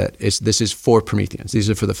always that this is for Prometheans. These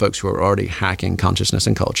are for the folks who are already hacking consciousness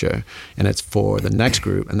and culture, and it's for the next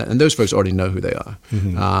group, and those folks already know who they are.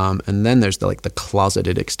 And then there's the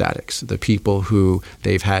closeted ecstatics, the people who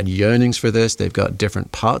they've had yearnings for this. They've got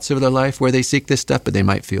different parts of their life where they seek this stuff, but they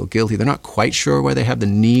might feel guilty. They're not quite sure why they have the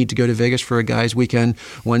need to go to Vegas for a guy's weekend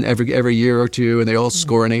every year or two, and they all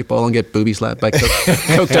score an 8-ball and get booby slapped by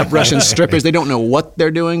coked up Russian strippers. They don't know what they're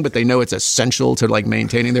doing, but they know it's essential to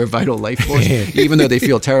maintaining their vital life force, even though they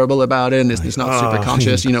feel terrible about it, and it's not super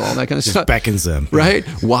conscious, all that kind of stuff. Beckons them, right?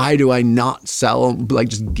 Why do I not sell,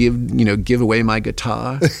 just give away my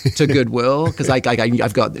guitar to Goodwill? Because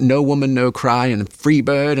I've got No Woman, No Cry and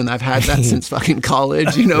Freebird, and I've had that since fucking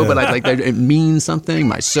college, But it means something.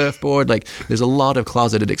 My surfboard, there's a lot of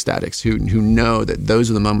closeted ecstatics who know that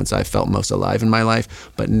those are the moments I felt most alive in my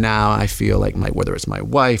life. But now I feel like whether it's my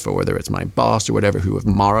wife or whether it's my boss or whatever, who have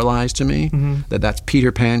moralized to me that that's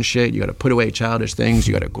Peter Pan shit. You got to put away childish things.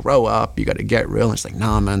 You got to grow up. You got to get real. And it's like,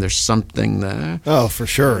 nah, man, there's something there. Oh, for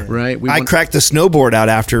sure. Right? I cracked the snowboard out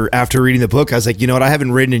after reading the book. I was like, you know what? I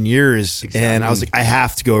haven't ridden in years, and I was like, I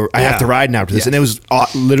have to go. I have to ride now after this. Yeah. And it was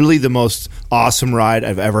literally the most awesome ride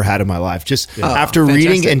I've ever had in my life. Just after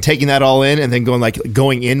reading fantastic. and taking that all in, and then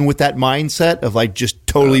going in with that mindset of like just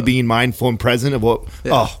totally being mindful and present of what.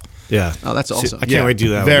 Oh, Yeah. Oh, that's awesome. I can't wait to do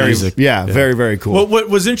that with very, music. very, very cool. Well, what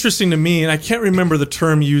was interesting to me, and I can't remember the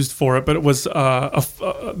term used for it, but it was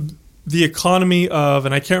the economy of,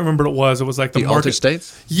 and I can't remember what it was. It was like the market altered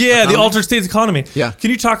states? Yeah, the altered states economy. Yeah. Can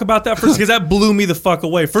you talk about that first? Because that blew me the fuck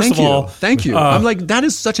away. First of all, Thank you. I'm like, that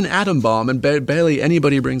is such an atom bomb, and barely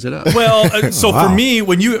anybody brings it up. well, so for me,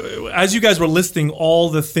 as you guys were listing all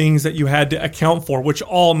the things that you had to account for, which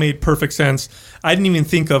all made perfect sense, I didn't even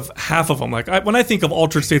think of half of them. Like when I think of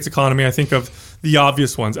altered states economy, I think of the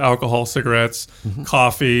obvious ones: alcohol, cigarettes,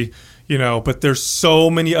 coffee. But there's so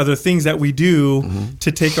many other things that we do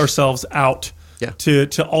to take ourselves out. Yeah.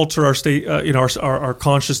 To alter our state, our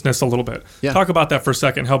consciousness a little bit. Yeah. Talk about that for a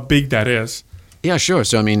second. How big that is. Yeah, sure.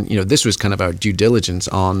 So, I mean, this was kind of our due diligence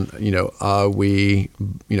on, are we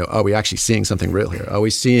actually seeing something real here? Are we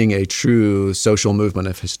seeing a true social movement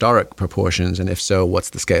of historic proportions? And if so, what's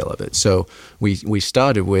the scale of it? So we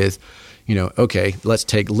started with, okay, let's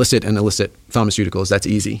take licit and illicit pharmaceuticals. That's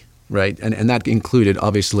easy, right? And that included,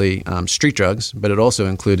 obviously, street drugs, but it also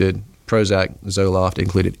included Prozac, Zoloft,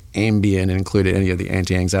 included Ambien, and included any of the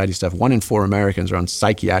anti-anxiety stuff. 1 in 4 Americans are on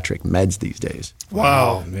psychiatric meds these days.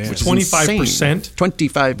 Wow, man. Which 25%.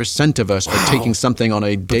 25% of us are taking something on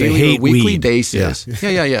a daily hate or weekly weed. basis.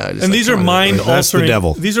 Yeah. And these are mind That's the altering.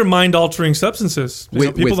 devil. These are mind altering substances.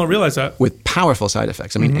 People don't realize that. With powerful side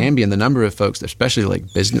effects. I mean, Ambien, the number of folks, especially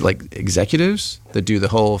like business, like executives that do the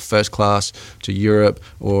whole first class to Europe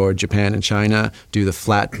or Japan and China, do the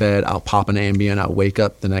flatbed, I'll pop an Ambien, I'll wake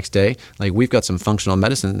up the next day. Like we've got some functional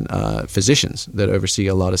medicine physicians that oversee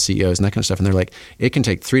a lot of CEOs and that kind of stuff. And they're like, it can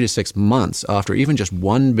take 3 to 6 months after even just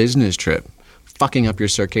one business trip fucking up your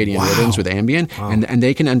circadian rhythms with Ambien, and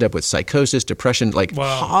they can end up with psychosis, depression, like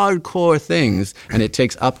hardcore things, and it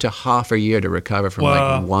takes up to half a year to recover from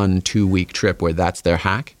like a 1-2 week trip where that's their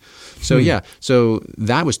hack. So so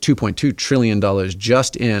that was $2.2 trillion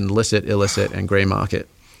just in licit, illicit, and gray market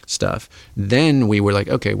stuff. Then we were like,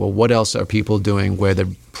 okay, well, what else are people doing where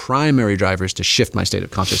the primary driver is to shift my state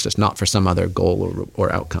of consciousness, not for some other goal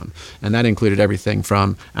or outcome? And that included everything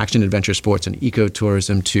from action adventure sports and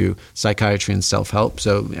ecotourism to psychiatry and self-help.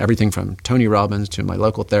 So everything from Tony Robbins to my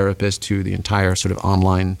local therapist to the entire sort of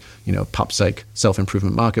online, pop psych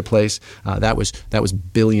self-improvement marketplace. That was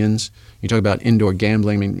billions. You talk about indoor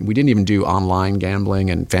gambling. I mean, we didn't even do online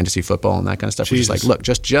gambling and fantasy football and that kind of stuff. We're just like, look,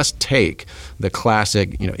 just take the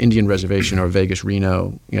classic, Indian reservation or Vegas,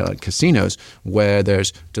 Reno, casinos where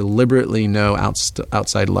there's deliberately no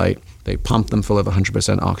outside light. They pump them full of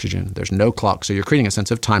 100% oxygen. There's no clock, so you're creating a sense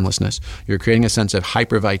of timelessness. You're creating a sense of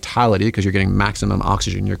hypervitality because you're getting maximum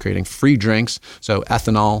oxygen. You're creating free drinks, so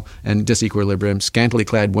ethanol and disequilibrium, scantily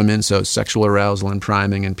clad women, so sexual arousal and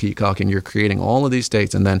priming and peacocking. You're creating all of these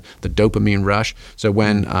states, and then the dopamine rush. So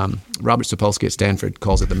when Robert Sapolsky at Stanford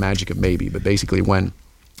calls it the magic of maybe, but basically when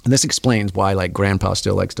and this explains why, like, Grandpa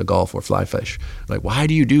still likes to golf or fly fish. Like, why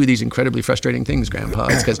do you do these incredibly frustrating things, Grandpa?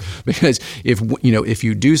 It's because if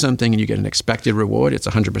you do something and you get an expected reward, it's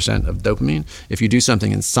 100% of dopamine. If you do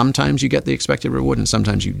something and sometimes you get the expected reward and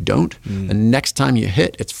sometimes you don't, the next time you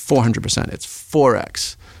hit, it's 400%. It's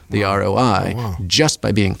 4x the ROI just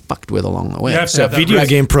by being fucked with along the way. So video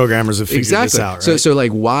game programmers have figured this out, right? So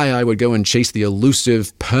like why I would go and chase the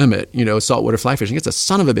elusive permit, saltwater fly fishing. It's a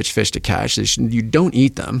son of a bitch fish to catch. You don't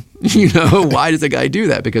eat them. Why does a guy do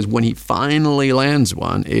that? Because when he finally lands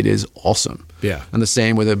one, it is awesome. Yeah. And the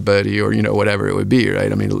same with a birdie or whatever it would be,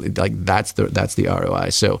 right? I mean, like that's the ROI.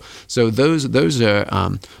 So those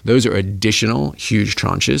are additional huge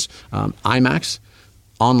tranches. IMAX,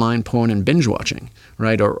 online porn, and binge watching,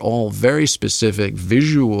 right, are all very specific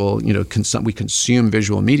visual, we consume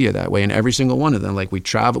visual media that way. And every single one of them, like we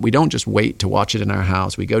travel, we don't just wait to watch it in our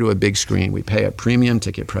house. We go to a big screen. We pay a premium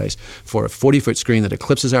ticket price for a 40-foot screen that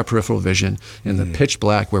eclipses our peripheral vision in the pitch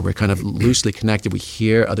black where we're kind of loosely connected. We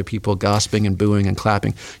hear other people gasping and booing and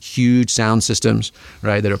clapping, huge sound systems,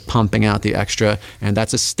 right, that are pumping out the extra. And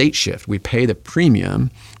that's a state shift. We pay the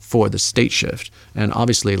premium for the state shift. And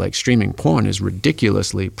obviously, like, streaming porn is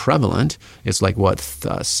ridiculously prevalent. It's like,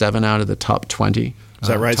 7 out of the top 20. Is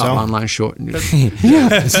that right, top Sal? online short. And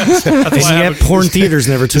yet porn theaters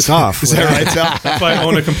never took off. Is that right, Sal? That's why I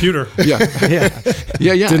own a computer. Yeah.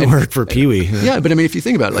 Didn't work for Pee-wee. Yeah, but I mean, if you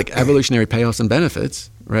think about it, like evolutionary payoffs and benefits,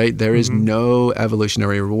 right? There is no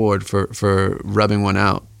evolutionary reward for rubbing one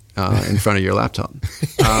out in front of your laptop.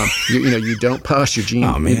 You don't pass your genes.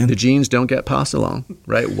 Oh, man. The genes don't get passed along,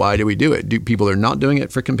 right? Why do we do it? People are not doing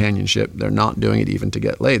it for companionship. They're not doing it even to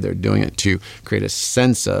get laid. They're doing it to create a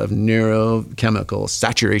sense of neurochemical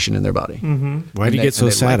saturation in their body. Why do you get so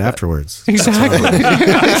sad afterwards? Exactly.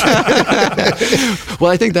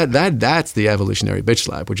 Well, I think that's the evolutionary bitch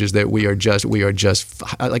slap, which is that we are just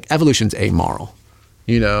like evolution's amoral.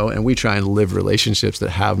 And we try and live relationships that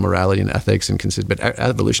have morality and ethics and but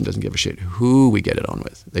evolution doesn't give a shit who we get it on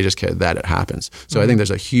with. They just care that it happens. So I think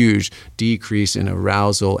there's a huge decrease in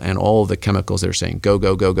arousal and all the chemicals that are saying go,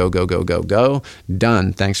 go, go, go, go, go, go, go.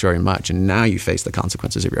 Done. Thanks very much. And now you face the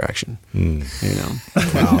consequences of your action. Wow,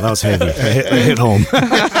 that was heavy. It hit home.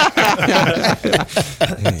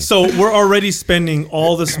 So we're already spending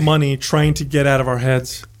all this money trying to get out of our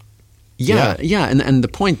heads. Yeah. And the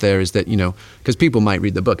point there is that, because people might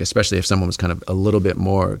read the book, especially if someone was kind of a little bit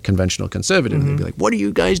more conventional conservative, they'd be like, what are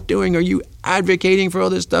you guys doing? Are you advocating for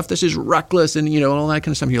all this stuff? This is reckless and, all that kind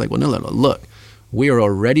of stuff. And you're like, well, no, look, we are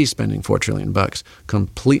already spending $4 trillion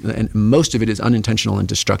completely, and most of it is unintentional and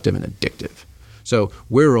destructive and addictive. So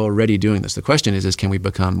we're already doing this. The question is can we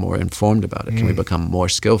become more informed about it? Can we become more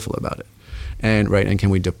skillful about it? And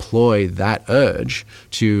can we deploy that urge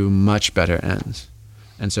to much better ends?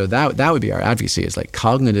 And so that would be our advocacy, is like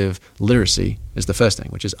cognitive literacy is the first thing,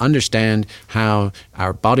 which is understand how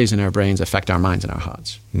our bodies and our brains affect our minds and our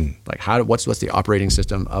hearts. Like what's the operating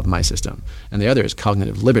system of my system? And the other is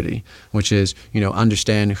cognitive liberty, which is,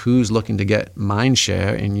 understand who's looking to get mind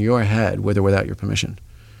share in your head with or without your permission.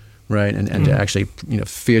 Right, and to actually,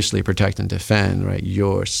 fiercely protect and defend, right,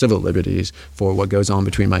 your civil liberties for what goes on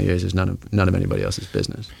between my ears is none of anybody else's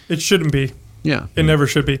business. It shouldn't be. Yeah, it never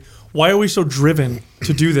should be. Why are we so driven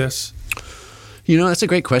to do this? That's a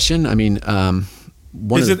great question. I mean,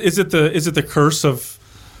 is it the curse of,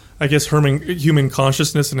 I guess, human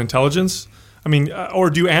consciousness and intelligence? I mean, or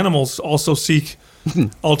do animals also seek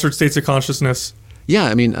altered states of consciousness? Yeah,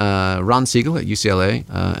 I mean, Ron Siegel at UCLA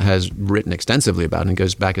has written extensively about it, and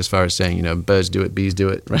goes back as far as saying, birds do it, bees do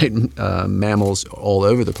it, right? Mammals all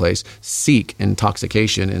over the place seek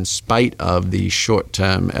intoxication in spite of the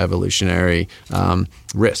short-term evolutionary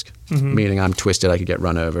risk. Meaning I'm twisted, I could get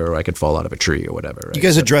run over, or I could fall out of a tree or whatever. Right? You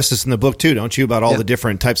guys address this in the book too, don't you? About all the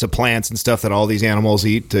different types of plants and stuff that all these animals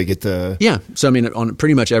eat to get the... Yeah. So, I mean, on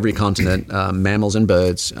pretty much every continent, mammals and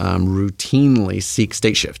birds routinely seek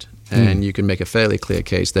state shift. And you can make a fairly clear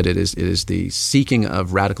case that it is the seeking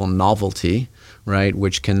of radical novelty, right,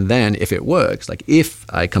 which can then, if it works, like if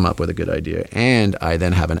I come up with a good idea and I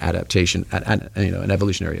then have an adaptation, an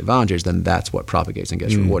evolutionary advantage, then that's what propagates and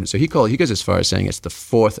gets rewarded. So he goes as far as saying it's the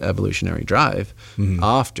fourth evolutionary drive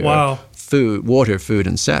after food, water, food,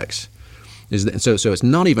 and sex. So it's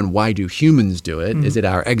not even why do humans do it? Is it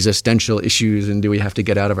our existential issues and do we have to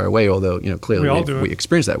get out of our way? Although clearly we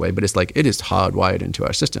experience that way, but it's like it is hardwired into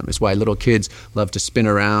our system. It's why little kids love to spin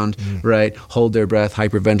around, right? Hold their breath,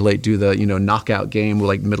 hyperventilate, do the knockout game with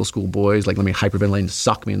like middle school boys, like let me hyperventilate and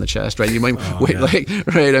sock me in the chest, right? You might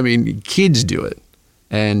right? I mean, kids do it.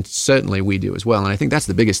 And certainly we do as well. And I think that's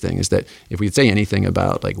the biggest thing, is that if we say anything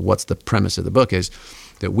about like what's the premise of the book, is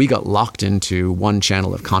that we got locked into one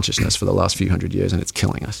channel of consciousness for the last few hundred years, and it's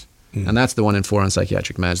killing us. And that's the one in 4 on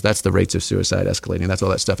psychiatric meds. That's the rates of suicide escalating. That's all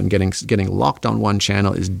that stuff. And getting locked on one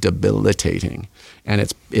channel is debilitating. And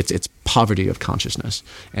it's poverty of consciousness.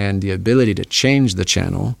 And the ability to change the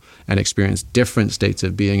channel and experience different states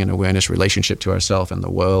of being and awareness, relationship to ourselves and the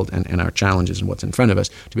world and our challenges and what's in front of us,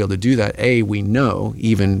 to be able to do that, we know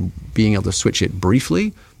even being able to switch it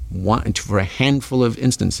briefly, for a handful of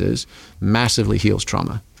instances, massively heals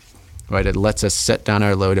trauma. Right? It lets us set down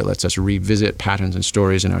our load. It lets us revisit patterns and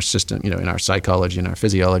stories in our system, in our psychology, in our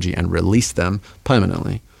physiology, and release them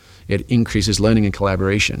permanently. It increases learning and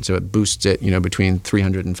collaboration. So it boosts it, between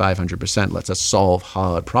 300 and 500%, lets us solve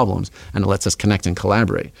hard problems, and it lets us connect and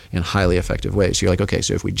collaborate in highly effective ways. So you're like, okay,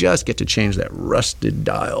 so if we just get to change that rusted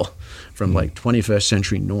dial from like 21st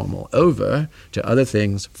century normal over to other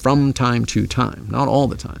things from time to time, not all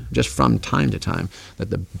the time, just from time to time, that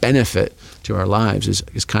the benefit to our lives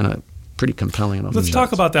is kind of pretty compelling. Let's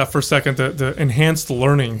talk about that for a second, the enhanced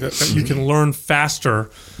learning, that you can learn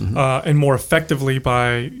faster and more effectively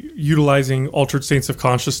by utilizing altered states of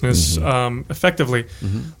consciousness effectively.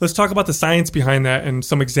 Let's talk about the science behind that and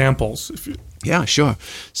some examples. Yeah, sure.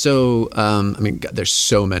 So, there's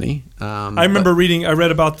so many. I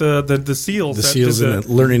read about the SEALs. The SEALs and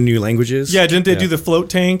learning new languages. Yeah, didn't they do the float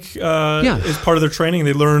tank as part of their training?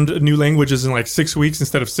 They learned new languages in like 6 weeks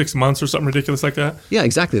instead of 6 months or something ridiculous like that? Yeah,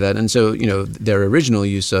 exactly that. And so, their original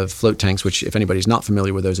use of float tanks, which if anybody's not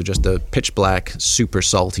familiar with those, are just the pitch black, super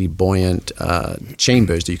salty, buoyant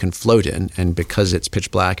chambers that you can float in. And because it's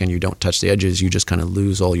pitch black and you don't touch the edges, you just kind of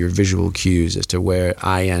lose all your visual cues as to where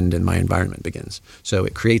I end and my environment begins. So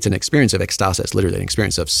it creates an experience of ecstasis, literally an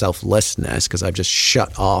experience of selflessness, because I've just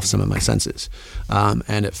shut off some of my senses.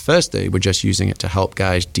 And at first they were just using it to help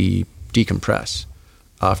guys decompress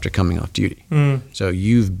after coming off duty. So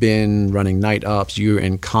you've been running night ops, you're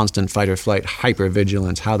in constant fight or flight,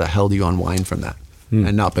 hypervigilance. How the hell do you unwind from that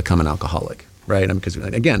and not become an alcoholic? Right? Because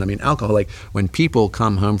again, alcohol, like when people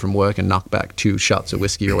come home from work and knock back 2 shots of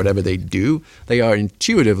whiskey or whatever they do, they are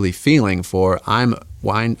intuitively feeling for, I'm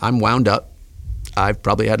wound up. I've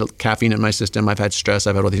probably had caffeine in my system. I've had stress.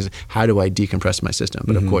 I've had all these. How do I decompress my system?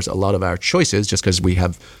 But of course, a lot of our choices, just because we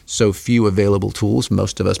have so few available tools,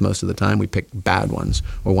 most of the time, we pick bad ones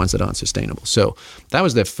or ones that aren't sustainable. So that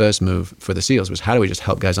was their first move for the SEALs, was how do we just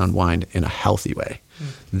help guys unwind in a healthy way?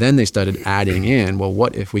 Then they started adding in, well,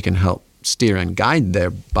 what if we can help steer and guide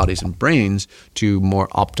their bodies and brains to more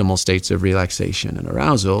optimal states of relaxation and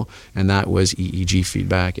arousal? And that was EEG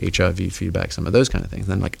feedback, HRV feedback, some of those kind of things.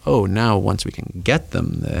 And then now once we can get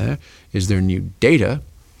them there, is there new data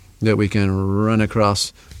that we can run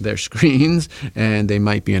across their screens, and they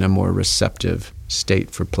might be in a more receptive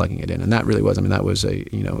state for plugging it in. And that really was, that was a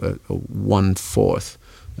 1/4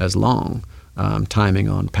 as long timing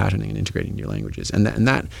on patterning and integrating new languages. And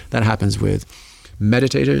that happens with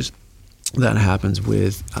meditators. That happens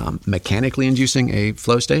with mechanically inducing a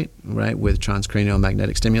flow state, right, with transcranial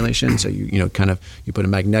magnetic stimulation. So you put a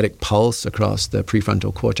magnetic pulse across the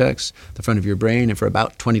prefrontal cortex, the front of your brain, and for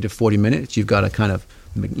about 20 to 40 minutes, you've got a kind of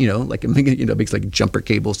makes like jumper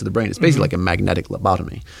cables to the brain. It's basically like a magnetic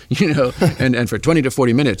lobotomy, and for 20 to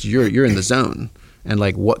 40 minutes, you're in the zone. And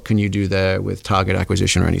what can you do there with target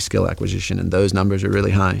acquisition or any skill acquisition? And those numbers are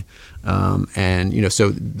really high. And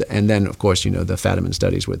then of course, the Fadiman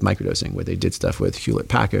studies with microdosing, where they did stuff with Hewlett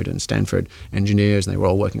Packard and Stanford engineers, and they were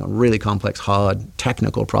all working on really complex, hard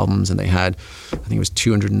technical problems. And they had, I think it was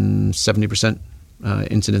 270%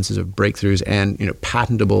 incidences of breakthroughs and,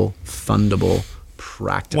 patentable, fundable,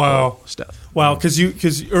 practical stuff. Wow,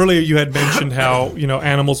 because earlier you had mentioned how,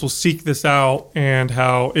 animals will seek this out and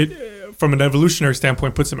how it, from an evolutionary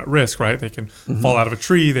standpoint, puts them at risk, right? They can fall out of a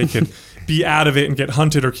tree, they can be out of it and get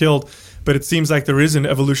hunted or killed. But it seems like there is an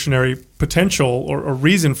evolutionary potential or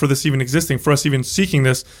reason for this even existing, for us even seeking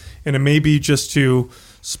this. And it may be just to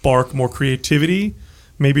spark more creativity,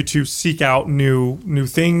 maybe to seek out new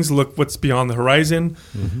things, look what's beyond the horizon.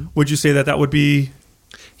 Would you say that would be...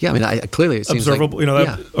 Yeah, clearly it seems observable,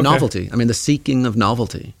 like novelty. The seeking of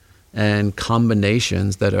novelty and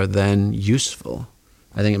combinations that are then useful.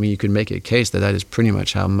 I think, you could make a case that is pretty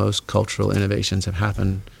much how most cultural innovations have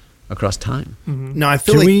happened across time. No, I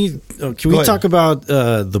feel can we talk about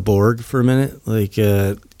the Borg for a minute?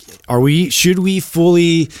 Should we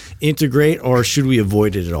fully integrate, or should we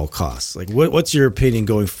avoid it at all costs? What's your opinion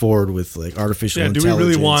going forward with artificial intelligence? Do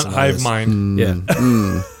we really want hive mind?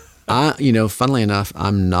 Funnily enough,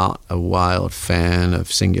 I'm not a wild fan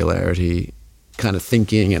of singularity kind of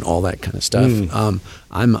thinking and all that kind of stuff.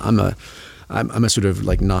 I'm a sort of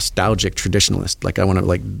nostalgic traditionalist. I want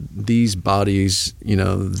to these bodies,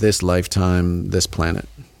 this lifetime, this planet.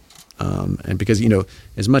 And because,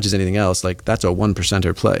 as much as anything else, that's a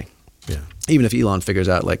 1%er play. Yeah. Even if Elon figures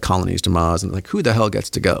out colonies to Mars and who the hell gets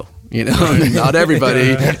to go? Not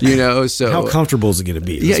everybody, so how comfortable is it going to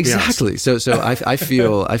be? Yeah, exactly. So I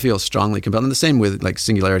feel strongly compelled. And the same with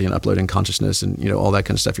singularity and uploading consciousness and all that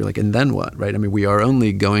kind of stuff. You're and then what, right? We are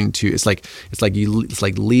only going to, it's like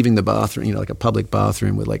leaving the bathroom, like a public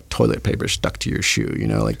bathroom with toilet paper stuck to your shoe,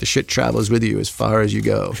 the shit travels with you as far as you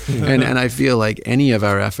go. and I feel any of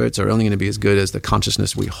our efforts are only going to be as good as the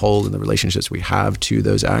consciousness we hold and the relationships we have to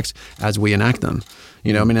those acts as we enact them.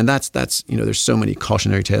 And that's there's so many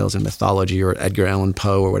cautionary tales in mythology or Edgar Allan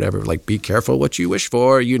Poe or whatever, be careful what you wish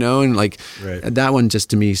for, and right. That one just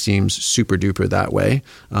to me seems super duper that way.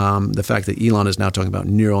 The fact that Elon is now talking about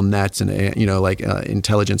neural nets and,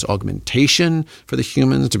 intelligence augmentation for the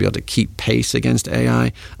humans to be able to keep pace against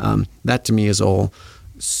AI, that to me is all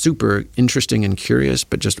super interesting and curious,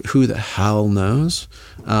 but just who the hell knows?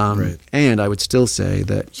 Right. And I would still say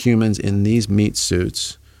that humans in these meat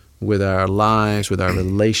suits, with our lives, with our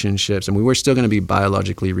relationships, and we're still going to be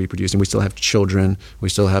biologically reproducing. We still have children. We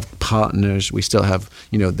still have partners. We still have,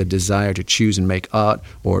 the desire to choose and make art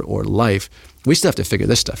or life. we still have to figure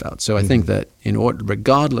this stuff out. So I think that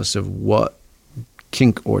regardless of what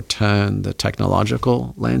kink or turn the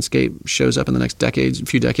technological landscape shows up in the next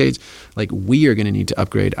few decades, like we are going to need to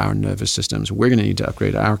upgrade our nervous systems. We're going to need to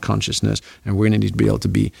upgrade our consciousness, and we're going to need to be able to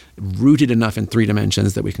be rooted enough in 3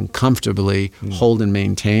 dimensions that we can comfortably hold and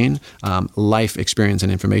maintain life experience and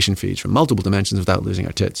information feeds from multiple dimensions without losing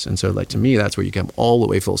our tits. And so, like, to me, that's where you come all the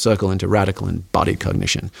way full circle into radical embodied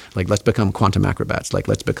cognition. Like, let's become quantum acrobats. Like,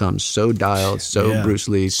 let's become so dialed, so Bruce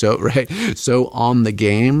Lee, so on the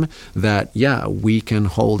game that, we can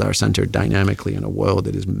hold our center dynamically in a world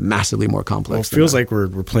that is massively more complex. Well, it feels like we're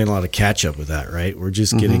playing a lot of catch up with that, right? We're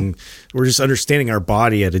just we're just understanding our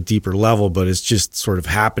body at a deeper level, but it's just sort of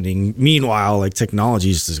happening. Meanwhile, like,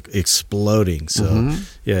 technology is just exploding. So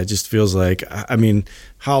it just feels like, I mean,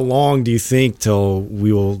 how long do you think till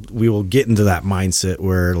we will get into that mindset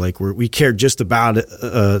where, like, we care just about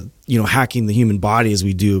hacking the human body as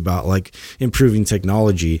we do about, like, improving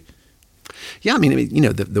technology? Yeah, I mean,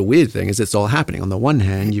 the weird thing is it's all happening. On the one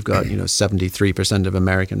hand, you've got, 73% of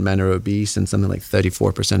American men are obese and something like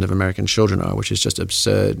 34% of American children are, which is just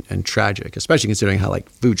absurd and tragic, especially considering how, like,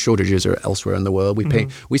 food shortages are elsewhere in the world.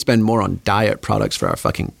 We spend more on diet products for our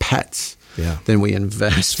fucking pets than we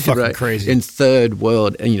invest crazy. in third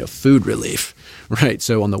world and, food relief. Right.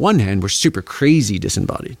 So on the one hand, we're super crazy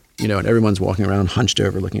disembodied, and everyone's walking around hunched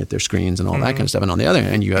over looking at their screens and all that kind of stuff. And on the other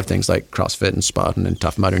hand, you have things like CrossFit and Spartan and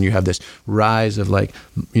Tough Mudder, and you have this rise of, like,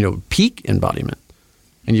 peak embodiment.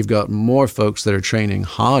 And you've got more folks that are training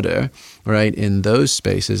harder, right, in those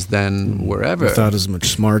spaces than wherever. Without as much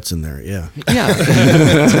smarts in there, yeah. Yeah.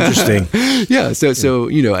 It's interesting. Yeah, so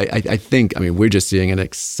I think, we're just seeing an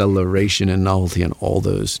acceleration in novelty in all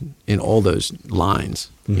those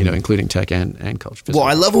lines, including tech and culture. Well,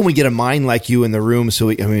 I love when we get a mind like you in the room. So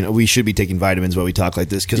we should be taking vitamins while we talk like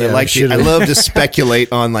this, because I love to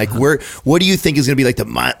speculate on, like, what do you think is going to be, like,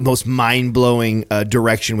 the most mind blowing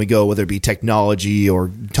direction we go, whether it be technology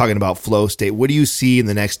or talking about flow state. What do you see in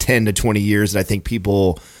the next 10 to 20 years that I think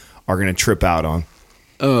people are going to trip out on?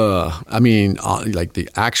 Like, the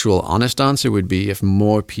actual honest answer would be if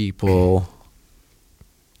more people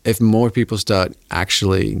start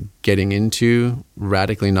actually getting into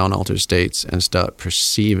radically non-altered states and start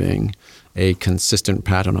perceiving a consistent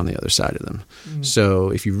pattern on the other side of them. So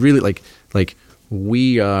if you really like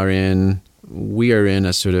we are in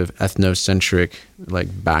a sort of ethnocentric, like,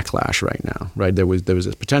 backlash right now, right? There was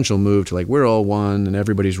this potential move to, like, we're all one and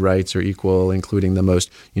everybody's rights are equal, including the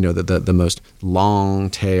most, the most long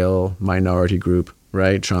tail minority group,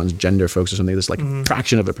 right? Transgender folks or something, this, like,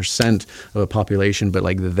 fraction of a percent of a population, but,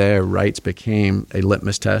 like, their rights became a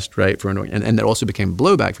litmus test, right? And there also became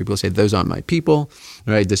blowback for people to say, those aren't my people,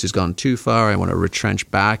 right? This has gone too far. I want to retrench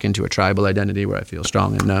back into a tribal identity where I feel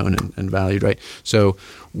strong and known and valued, right? So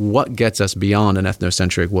what gets us beyond an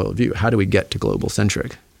ethnocentric worldview? How do we get to global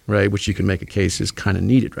centric? Right, which you can make a case is kind of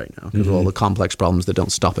needed right now because of all the complex problems that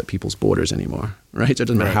don't stop at people's borders anymore, right? So it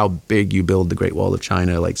doesn't matter how big you build the Great Wall of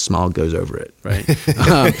China, like, smog goes over it, right?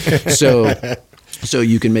 So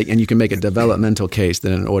you can make a developmental case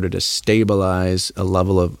that in order to stabilize a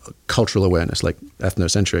level of cultural awareness, like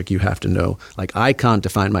ethnocentric, you have to know, like, I can't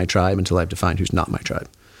define my tribe until I've defined who's not my tribe.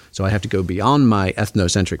 So I have to go beyond my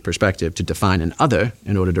ethnocentric perspective to define an other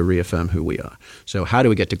in order to reaffirm who we are. So how do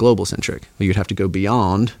we get to global centric? Well, you'd have to go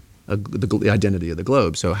beyond the identity of the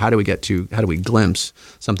globe. So how do we glimpse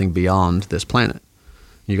something beyond this planet?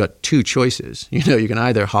 You got 2 choices. You can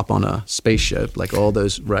either hop on a spaceship like all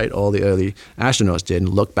the early astronauts did and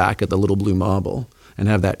look back at the little blue marble and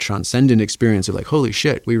have that transcendent experience of, like, holy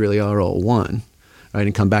shit, we really are all one. Right,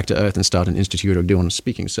 and come back to Earth and start an institute or do on a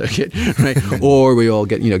speaking circuit, right? Or we all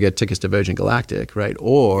get tickets to Virgin Galactic, right?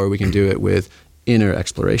 Or we can do it with inner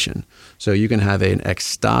exploration. So you can have an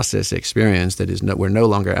ecstasis experience that is we're no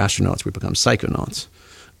longer astronauts, we become psychonauts.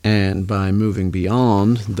 And by moving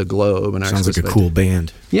beyond the globe and our sounds like a cool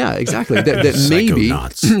band. Yeah, exactly. That maybe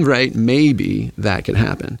right, maybe that could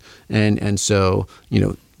happen. And so,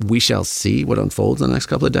 we shall see what unfolds in the next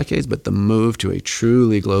couple of decades. But the move to a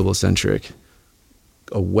truly global centric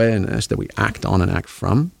awareness that we act on and act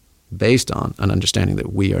from, based on an understanding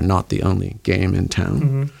that we are not the only game in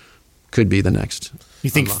town, could be the next. You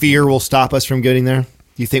think fear will stop us from getting there?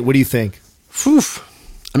 What do you think?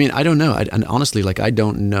 I don't know. And honestly, like, I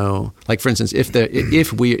don't know. Like, for instance, if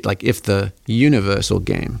the universal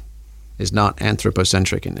game is not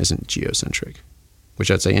anthropocentric and isn't geocentric,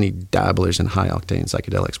 which I'd say any dabblers in high octane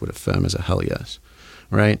psychedelics would affirm as a hell yes.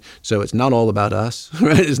 Right, so it's not all about us.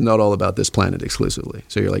 Right, it's not all about this planet exclusively.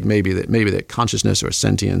 So you're like, maybe that consciousness or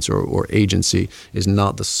sentience or agency is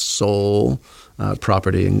not the sole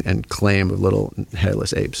property and claim of little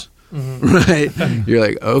hairless apes. right? You're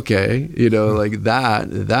like, okay, like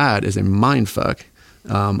that is a mind fuck.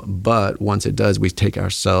 But once it does, we take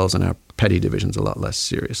ourselves and our petty divisions a lot less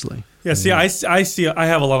seriously. Yeah, see, I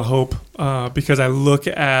have a lot of hope because I look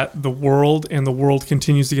at the world, and the world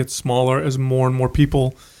continues to get smaller as more and more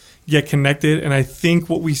people get connected. And I think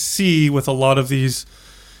what we see with a lot of these,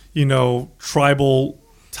 tribal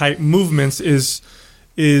type movements is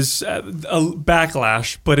a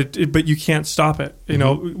backlash, but you can't stop it.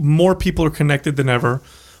 More people are connected than ever.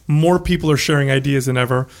 More people are sharing ideas than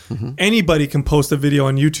ever. Anybody can post a video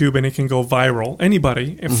on YouTube and it can go viral.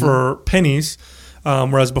 Anybody for pennies.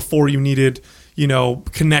 Whereas before you needed,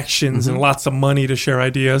 connections and lots of money to share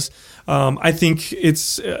ideas. I think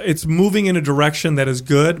it's moving in a direction that is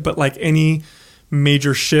good, but like any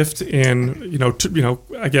major shift in,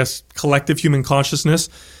 I guess collective human consciousness,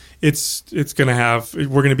 we're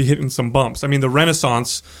going to be hitting some bumps. I mean, the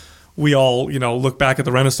Renaissance, we all, look back at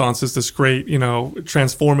the Renaissance as this great,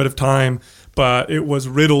 transformative time, but it was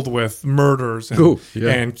riddled with murders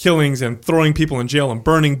and killings and throwing people in jail and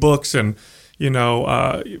burning books and,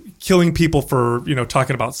 killing people for,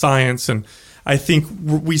 talking about science. And I think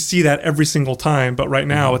we see that every single time, but right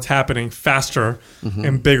now it's happening faster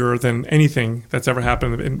and bigger than anything that's ever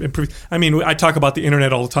happened. I talk about the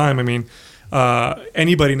internet all the time. I mean,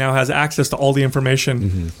 anybody now has access to all the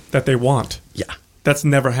information that they want. Yeah. That's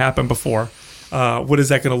never happened before. What is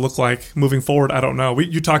that going to look like moving forward? I don't know.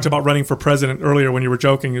 You talked about running for president earlier when you were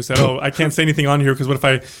joking. You said, I can't say anything on here because what if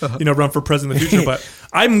I, run for president in the future? But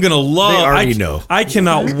I'm going to love. They already know. I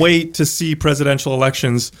cannot wait to see presidential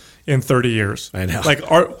elections in 30 years. I know. Like,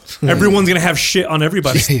 everyone's going to have shit on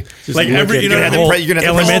everybody. Like you're gonna have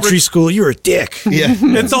elementary school, you're a dick. Yeah,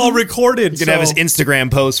 it's all recorded. You're gonna have his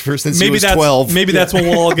Instagram post since he was 12. Maybe that's when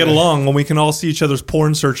we'll all get along, when we can all see each other's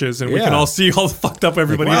porn searches and we can all see all the fucked up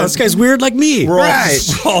everybody Wow, is. this guy's weird like me. We're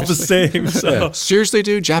all the same. So. Seriously,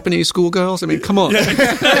 dude, Japanese schoolgirls? I mean, come on.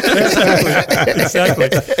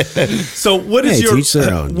 Exactly. So what is to each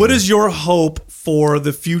their own. What is your hope for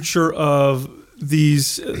the future of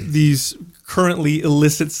these currently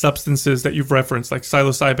illicit substances that you've referenced, like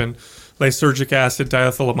psilocybin, lysergic acid,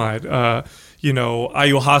 diethylamide,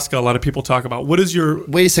 ayahuasca? A lot of people talk about. What is your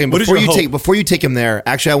Wait a second. Before you take him there,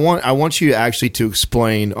 actually, I want you to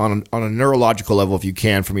explain on a neurological level, if you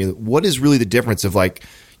can, for me, what is really the difference of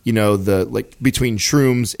between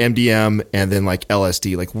shrooms, MDM, and then like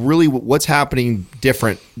LSD. Like, really, what's happening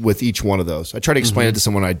different with each one of those? I tried to explain it to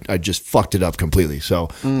someone. I just fucked it up completely. So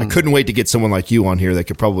I couldn't wait to get someone like you on here that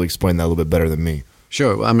could probably explain that a little bit better than me.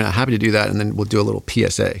 Sure. Well, I'm happy to do that, and then we'll do a little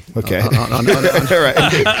PSA. Okay. On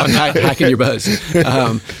hacking your buzz.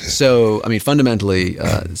 Fundamentally,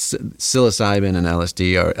 psilocybin and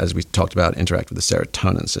LSD are, as we talked about, interact with the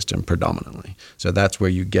serotonin system predominantly. So that's where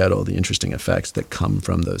you get all the interesting effects that come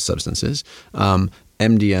from those substances.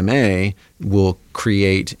 MDMA will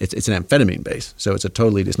create, it's an amphetamine base. So it's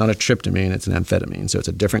not a tryptamine, it's an amphetamine. So it's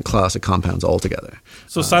a different class of compounds altogether.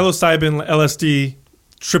 So psilocybin, LSD,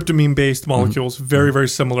 tryptamine-based molecules, very, very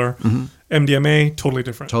similar. MDMA, totally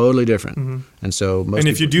different. Totally different. And so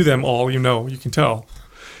if you do them all, you can tell.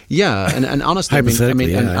 Yeah, and honestly,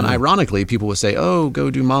 and ironically, people will say, "Oh,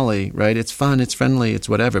 go do Molly, right? It's fun, it's friendly, it's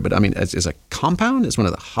whatever." But as a compound, it's one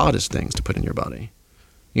of the hardest things to put in your body.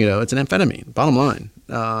 It's an amphetamine. Bottom line.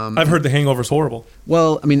 I've heard the hangover's horrible.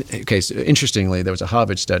 Well, so interestingly, there was a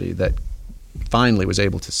Harvard study that finally was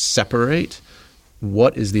able to separate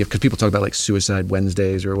what is because people talk about like suicide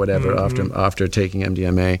Wednesdays or whatever after taking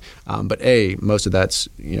MDMA, but most of that's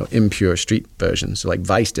impure street versions. So like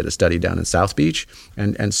Vice did a study down in South Beach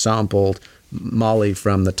and sampled Molly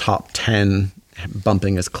from the top 10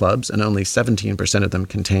 bumpingest clubs, and only 17% of them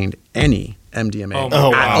contained any MDMA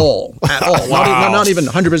at all. Wow. Not even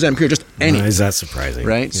 100% pure, just any. Why is that surprising?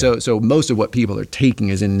 Right. Yeah. So most of what people are taking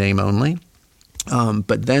is in name only.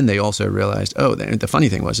 But then they also realized, the funny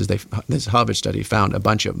thing was this Harvard study found a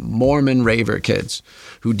bunch of Mormon raver kids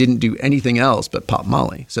who didn't do anything else but pop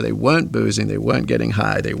Molly. So they weren't boozing, they weren't getting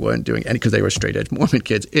high, they weren't doing any, because they were straight edge Mormon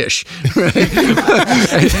kids-ish. Right? I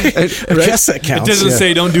guess that counts. It doesn't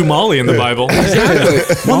say don't do Molly in the Bible.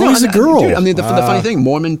 Exactly. Molly's a girl. Dude, the funny thing,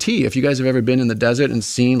 Mormon tea, if you guys have ever been in the desert and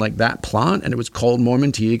seen like that plant, and it was called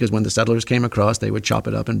Mormon tea because when the settlers came across, they would chop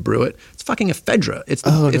it up and brew it. It's fucking ephedra.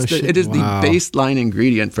 It is the baseline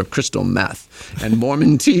ingredient for crystal meth, and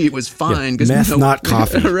Mormon tea was fine because meth, not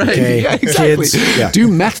coffee. Right? Okay. Yeah, exactly. Kids, do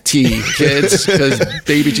meth tea, kids, because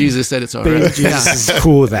Baby Jesus said it's all right. Baby Jesus is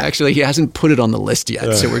cool with that. Actually, he hasn't put it on the list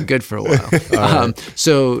yet, so we're good for a while.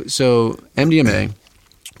 So MDMA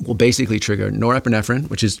will basically trigger norepinephrine,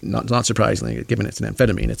 which is not surprisingly, given it's an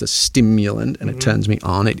amphetamine, it's a stimulant and it turns me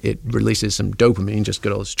on. It releases some dopamine, just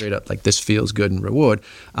good old straight up, like this feels good and reward.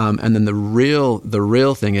 And then the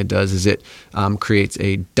real thing it does is it creates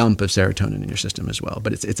a dump of serotonin in your system as well.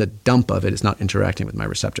 But it's a dump of it. It's not interacting with my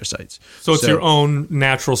receptor sites. So it's your own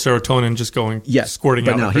natural serotonin just going, squirting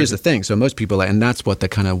out. But now here's the thing. So most people, and that's what the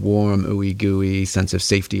kind of warm, ooey gooey sense of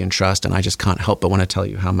safety and trust. And I just can't help but want to tell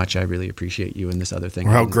you how much I really appreciate you and this other thing.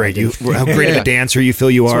 How great of a dancer you feel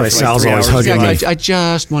you are. Sal's always hugging me. I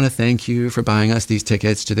just want to thank you for buying us these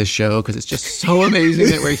tickets to this show because it's just so amazing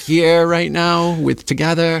that we're here right now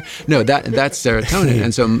together. No, that's serotonin,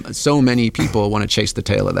 and so many people want to chase the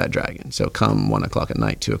tail of that dragon. So come 1 o'clock at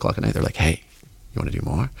night, 2 o'clock at night, they're like, hey, you want to do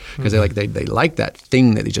more? Because they like that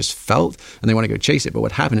thing that they just felt, and they want to go chase it. But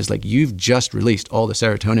what happened is like you've just released all the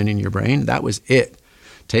serotonin in your brain. That was it.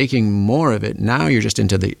 Taking more of it, now you're just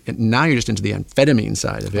into the amphetamine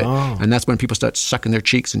side of it, and that's when people start sucking their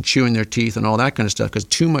cheeks and chewing their teeth and all that kind of stuff. Because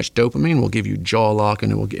too much dopamine will give you jaw lock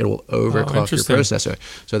and it will overclock your processor.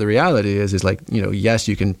 So the reality is like yes,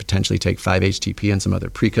 you can potentially take 5-HTP and some other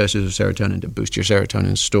precursors of serotonin to boost your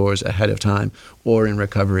serotonin stores ahead of time or in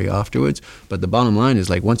recovery afterwards. But the bottom line is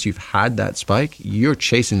like once you've had that spike, you're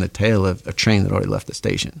chasing the tail of a train that already left the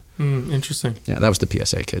station. Interesting. Yeah, that was the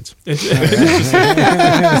PSA, kids.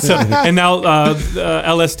 So, and now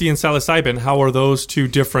LSD and psilocybin, how are those two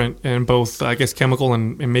different in both, I guess, chemical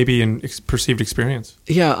and maybe in perceived experience?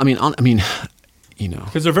 Yeah, I mean,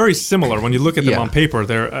 because they're very similar when you look at them on paper.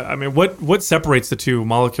 They're, what separates the two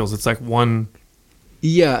molecules? It's like one.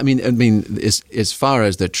 Yeah, I mean, as far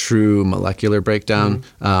as the true molecular breakdown,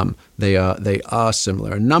 they are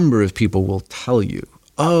similar. A number of people will tell you,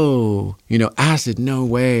 oh, acid, no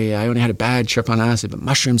way. I only had a bad trip on acid, but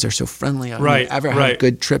mushrooms are so friendly. I only ever had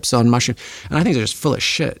good trips on mushrooms. And I think they're just full of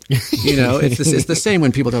shit. It's the same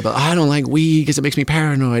when people talk about, I don't like weed because it makes me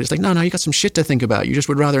paranoid. It's like, no, you got some shit to think about. You just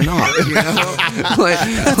would rather not.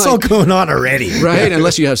 That's all going on already. Right?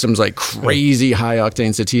 Unless you have some like crazy high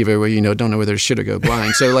octane sativa where don't know whether shit or go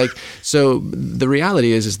blind. So the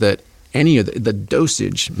reality is that any of the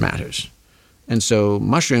dosage matters. And so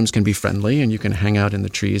mushrooms can be friendly and you can hang out in the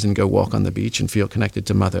trees and go walk on the beach and feel connected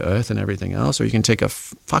to Mother Earth and everything else. Or you can take a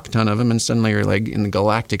fuck ton of them and suddenly you're like in the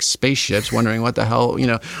galactic spaceships wondering what the hell,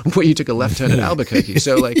 where you took a left turn at Albuquerque.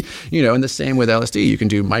 So and the same with LSD. You can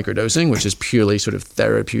do microdosing, which is purely sort of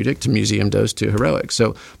therapeutic to museum dose to heroic.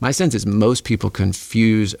 So my sense is most people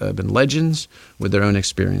confuse urban legends with their own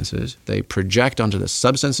experiences. They project onto the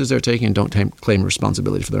substances they're taking and don't claim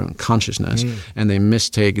responsibility for their own consciousness. And they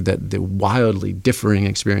mistake that the wildly differing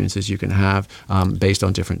experiences you can have based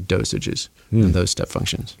on different dosages and those step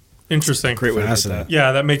functions. Interesting. Great way to put that.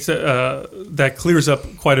 Yeah, that makes it that clears up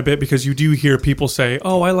quite a bit because you do hear people say,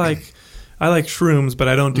 "Oh, I like shrooms, but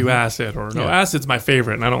I don't do acid," or "No, acid's my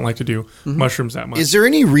favorite, and I don't like to do mushrooms that much." Is there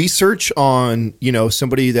any research on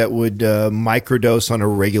somebody that would microdose on a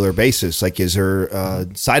regular basis? Like, is there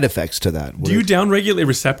side effects to that? Do you downregulate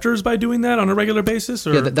receptors by doing that on a regular basis?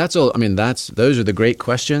 Or? Yeah, that's all. I mean, those are the great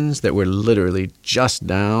questions that we're literally just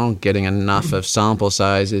now getting enough of sample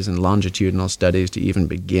sizes and longitudinal studies to even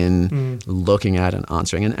begin looking at and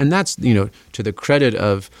answering. And that's to the credit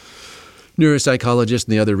of neuropsychologists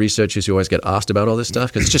and the other researchers who always get asked about all this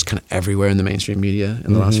stuff because it's just kind of everywhere in the mainstream media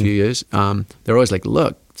in the last few years. They're always like,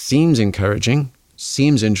 look, seems encouraging,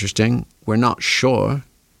 seems interesting, we're not sure.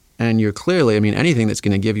 And you're clearly, anything that's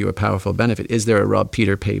going to give you a powerful benefit, is there a Rob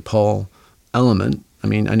Peter Pay Paul element? I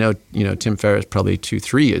know, Tim Ferriss probably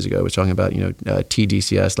 2-3 years ago was talking about,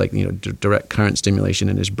 TDCS, like, direct current stimulation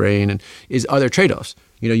in his brain. And are there trade-offs?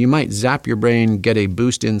 You might zap your brain, get a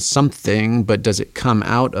boost in something, but does it come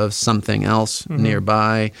out of something else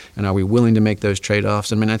nearby? And are we willing to make those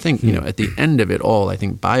trade-offs? I think, at the end of it all, I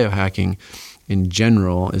think biohacking in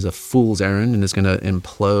general is a fool's errand and is going to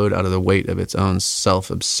implode out of the weight of its own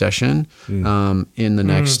self-obsession in the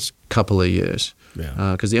next couple of years.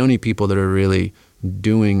 Because the only people that are really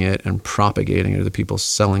doing it and propagating it are the people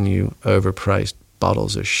selling you overpriced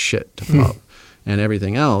bottles of shit to pop. And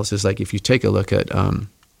everything else is like, if you take a look at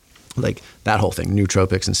like that whole thing,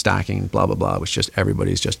 nootropics and stacking, blah, blah, blah, which just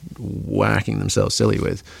everybody's just whacking themselves silly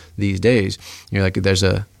with these days. You're like, there's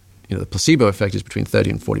the placebo effect is between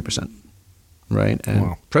 30 and 40%, right?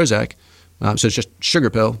 And Prozac, so it's just sugar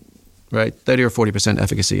pill, right? 30 or 40%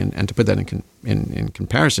 efficacy. And to put that in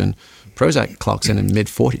comparison, Prozac clocks in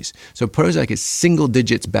mid-40s. So Prozac is single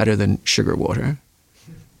digits better than sugar water.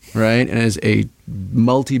 Right, and is a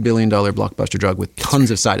multi-billion-dollar blockbuster drug with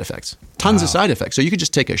tons of side effects. Tons of side effects. So you could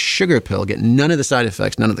just take a sugar pill, get none of the side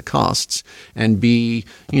effects, none of the costs, and be,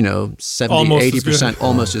 70, Almost 80%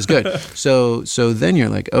 almost as good. So then you're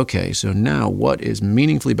like, okay, so now what is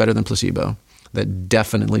meaningfully better than placebo that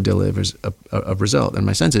definitely delivers a result? And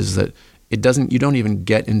my sense is that you don't even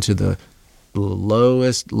get into the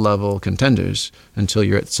lowest level contenders until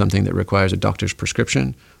you're at something that requires a doctor's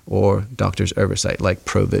prescription or doctor's oversight, like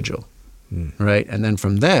Provigil, right? And then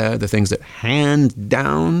from there, the things that hand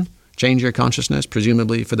down change your consciousness,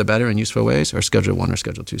 presumably for the better in useful ways, are Schedule 1 or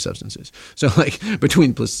Schedule 2 substances. So like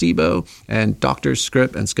between placebo and doctor's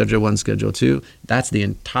script and Schedule 1, Schedule 2, that's the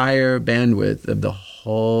entire bandwidth of the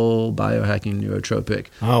whole biohacking neurotropic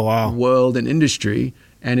world and industry,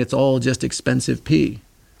 and it's all just expensive pee.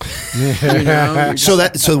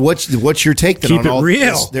 So what's your take then Keep on it all real.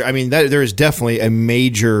 this? There is definitely a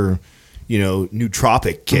major,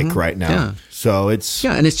 nootropic kick right now. Yeah. So it's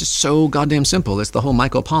and it's just so goddamn simple. It's the whole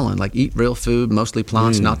Michael Pollan, like eat real food, mostly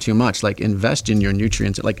plants, not too much. Like invest in your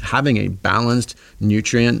nutrients, like having a balanced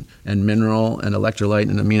nutrient and mineral and electrolyte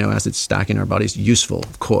and amino acid stack in our bodies, useful,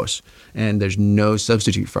 of course. And there's no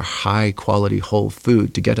substitute for high quality whole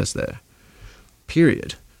food to get us there.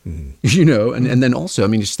 Period. And then also,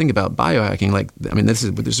 just think about biohacking. This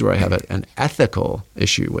is where I have an ethical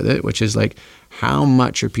issue with it, which is like how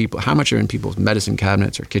much are in people's medicine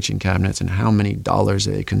cabinets or kitchen cabinets, and how many dollars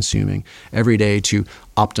are they consuming every day to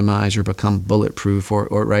optimize or become bulletproof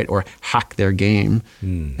or hack their game.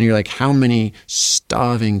 And you're like, how many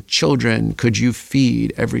starving children could you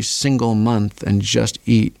feed every single month and just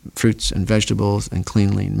eat fruits and vegetables and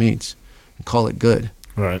clean, lean meats and call it good?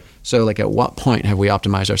 Right. So like at what point have we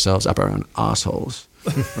optimized ourselves up our own assholes,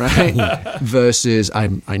 right? Versus I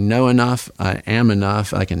know enough, I am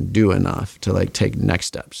enough, I can do enough to like take next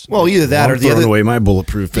steps. well, either that I'm or the throwing other. away my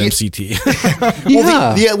bulletproof MCT.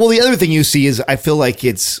 The other thing you see is I feel like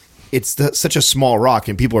it's such a small rock,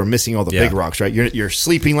 and people are missing all the big rocks, right? You're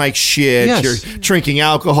sleeping like shit. Yes. You're drinking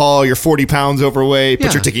alcohol. You're 40 pounds overweight, but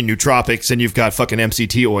Yeah. you're taking nootropics, and you've got fucking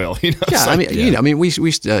MCT oil. It's like- We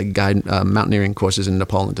used to guide mountaineering courses in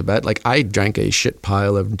Nepal and Tibet. Like I drank a shit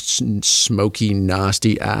pile of smoky,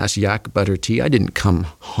 nasty ass yak butter tea. I didn't come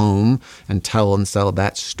home and tell and sell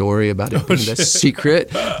that story about it being the secret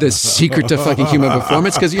to fucking human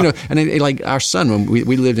performance. Because like our son, when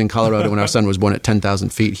we lived in Colorado, when our son was born at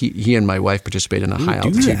 10,000 feet, he and my wife participated in a high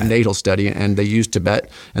altitude natal study, and they used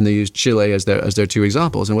Tibet and they used Chile as their two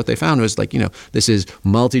examples. And what they found was this is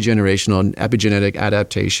multi-generational epigenetic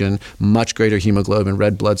adaptation, much greater hemoglobin,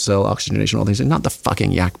 red blood cell oxygenation, all things, and not the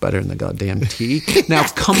fucking yak butter in the goddamn tea. Now,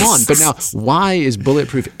 come on. But now, why is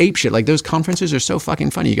bulletproof apeshit? Like those conferences are so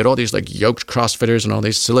fucking funny. You get all these like yoked CrossFitters and all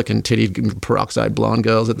these silicon-titted peroxide blonde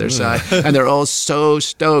girls at their side, and they're all so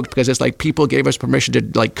stoked because it's like people gave us permission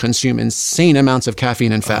to like consume insane amounts of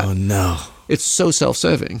caffeine and fat. Oh no. It's so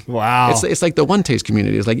self-serving. Wow. It's like the One Taste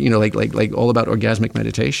community. It's like, like all about orgasmic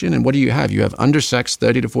meditation. And what do you have? You have undersexed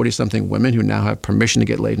 30 to 40-something women who now have permission to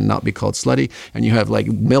get laid and not be called slutty. And you have like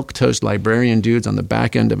milquetoast librarian dudes on the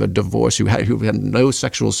back end of a divorce who had no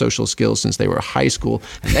sexual social skills since they were high school.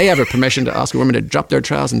 And they have a permission to ask a woman to drop their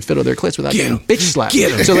trousers and fiddle their clits without getting bitch slapped.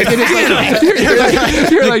 So like,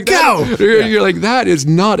 you're like, that is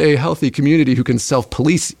not a healthy community who can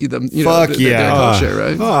self-police them. Their culture,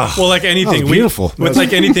 right? Well, like anything, beautiful. With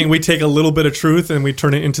like anything, we take a little bit of truth and we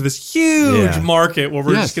turn it into this huge market where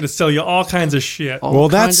we're just going to sell you all kinds of shit. Well,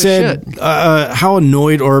 that said, how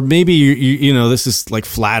annoyed, or maybe this is like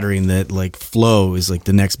flattering that like flow is like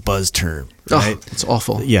the next buzz term, right? It's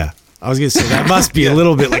awful. Yeah. I was going to say that must be a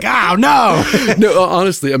little bit like, oh no. No,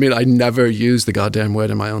 honestly, I never use the goddamn word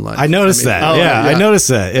in my own life. I noticed that. I noticed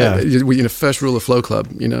that. Yeah. First rule of Flow Club,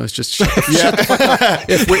 it's just shut the fuck up.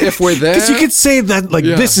 If we're there. Because you could say that, like,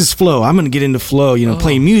 this is flow. I'm going to get into flow,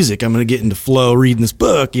 playing music. I'm going to get into flow, reading this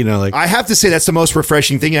book, like. I have to say that's the most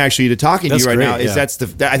refreshing thing actually to talking to you right now is I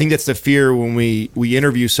think that's the fear when we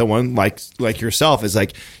interview someone like yourself is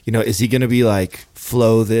like, is he going to be like,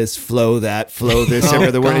 flow this, flow that, flow this, every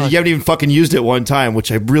other word. And you haven't even fucking used it one time,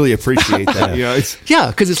 which I really appreciate that.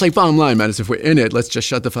 Because it's like bottom line, man, is if we're in it, let's just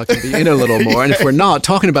shut the fuck up and be in it a little more. And if we're not,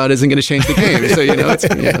 talking about it isn't going to change the game. So,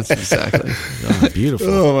 it's exactly. Oh, beautiful.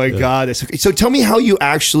 Oh, my God. So tell me how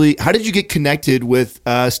did you get connected with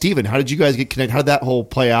Steven? How did you guys get connected? How did that whole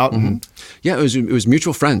play out? Mm-hmm. Yeah, it was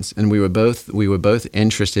mutual friends, and we were both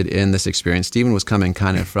interested in this experience. Steven was coming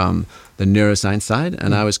kind of from the neuroscience side,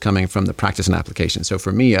 and I was coming from the practice and application. So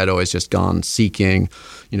for me, I'd always just gone seeking,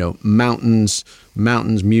 mountains,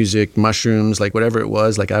 music, mushrooms, like whatever it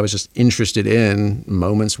was. Like I was just interested in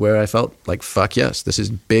moments where I felt like, fuck yes, this is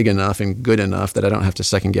big enough and good enough that I don't have to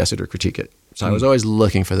second guess it or critique it. So I was always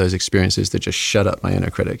looking for those experiences that just shut up my inner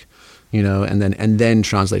critic, and then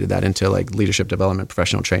translated that into like leadership development,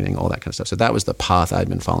 professional training, all that kind of stuff. So that was the path I'd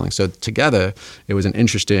been following. So together, it was an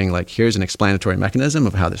interesting, like, here's an explanatory mechanism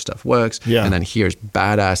of how this stuff works. Yeah. And then here's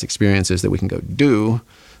badass experiences that we can go do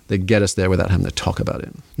that get us there without having to talk about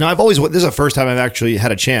it. Now, this is the first time I've actually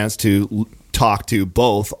had a chance to talk to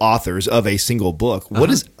both authors of a single book.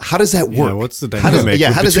 How does that work? Yeah, what's the dynamic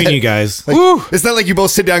between you guys? Like, it's not like you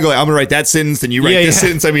both sit down and go, I'm going to write that sentence, then you write this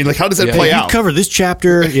sentence. I mean, like, how does that play You out? cover this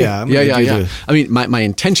chapter. Yeah. I mean, my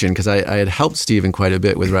intention, because I had helped Stephen quite a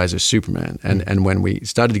bit with Rise of Superman. And when we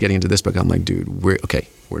started getting into this book, I'm like, dude, we're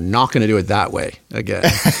not going to do it that way again.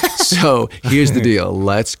 So here's the deal.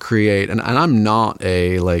 Let's create, and I'm not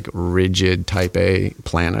a like rigid type A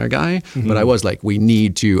planner guy, but I was like, we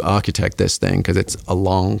need to architect this thing because it's a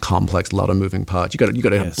long, complex, lot of moving parts. You got to have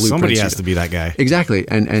blueprints. Somebody has to be that guy. Exactly.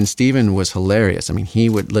 And Stephen was hilarious. I mean, he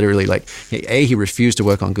would literally he refused to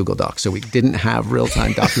work on Google Docs, so we didn't have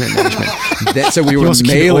real-time document management. So we were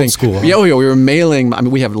mailing. Old school, huh? Yeah, we were mailing. I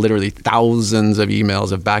mean, we have literally thousands of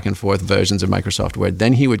emails of back and forth versions of Microsoft Word.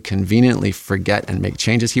 Then he would conveniently forget and make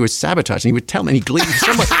changes. He would sabotage, and he would tell me. And he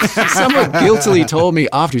somewhat guiltily told me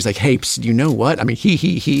after. He's like, "Hey, psst, you know what? I mean,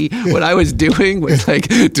 he. What I was doing was like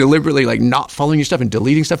deliberately like not following your stuff and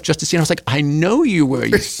deleting stuff just to see." And I was like, "I know you were,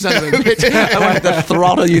 you son of a bitch. I wanted to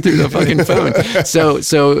throttle you through the fucking phone."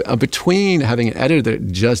 So between having an editor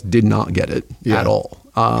that just did not get it at all,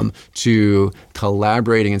 to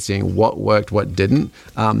collaborating and seeing what worked, what didn't,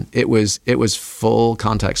 it was full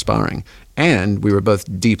contact sparring. And we were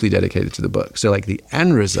both deeply dedicated to the book. So like the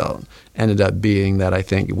end result ended up being that I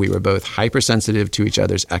think we were both hypersensitive to each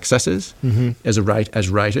other's excesses as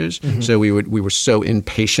writers. Mm-hmm. So we were so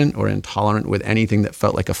impatient or intolerant with anything that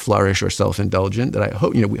felt like a flourish or self-indulgent that I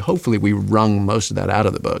hope, hopefully we wrung most of that out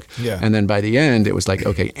of the book. Yeah. And then by the end, it was like,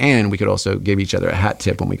 okay, and we could also give each other a hat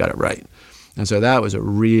tip when we got it right. And so that was a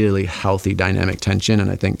really healthy dynamic tension. And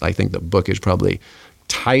I think the book is probably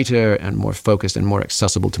tighter and more focused and more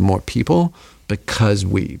accessible to more people because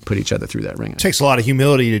we put each other through that ringer. It takes a lot of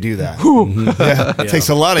humility to do that. It takes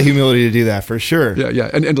a lot of humility to do that, for sure. Yeah.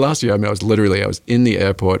 And last year, I mean, I was in the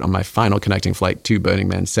airport on my final connecting flight to Burning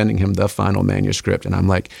Man, sending him the final manuscript. And I'm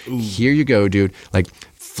like, here you go, dude. Like,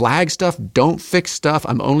 flag stuff, don't fix stuff.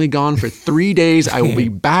 I'm only gone for 3 days. I will be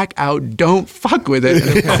back out. Don't fuck with it.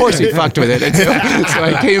 And of course he fucked with it. And so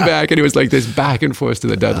I came back and it was like this back and forth to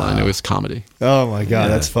the deadline. It was comedy. Oh my God,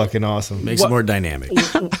 that's fucking awesome. Makes it more dynamic.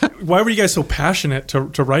 Why were you guys so passionate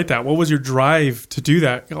to write that? What was your drive to do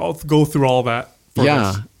that? I'll go through all that.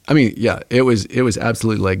 Yeah. I mean, yeah, it was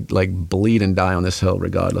absolutely like bleed and die on this hill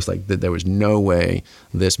regardless. Like there was no way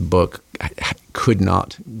this book could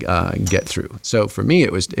not get through. So for me,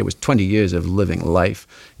 it was 20 years of living life,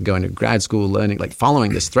 going to grad school, learning, like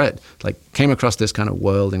following this thread. Like came across this kind of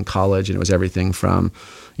world in college, and it was everything from,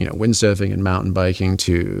 windsurfing and mountain biking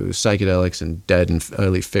to psychedelics and dead and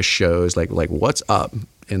early fish shows. Like what's up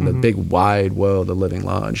in the big wide world of living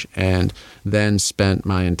large? And then spent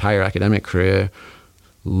my entire academic career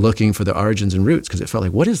looking for the origins and roots, because it felt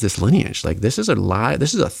like, what is this lineage? Like, this is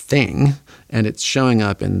a thing, and it's showing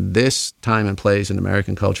up in this time and place in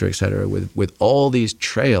American culture, et cetera, with all these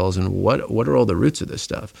trails, and what are all the roots of this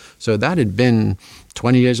stuff? So that had been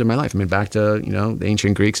 20 years of my life. I mean, back to, the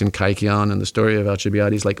ancient Greeks and Kaikion and the story of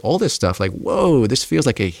Alcibiades, like all this stuff, like, whoa, this feels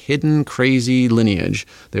like a hidden, crazy lineage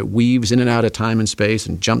that weaves in and out of time and space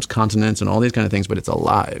and jumps continents and all these kind of things, but it's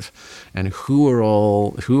alive. And who are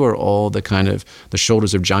all the kind of the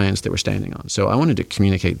shoulders of giants that we're standing on? So I wanted to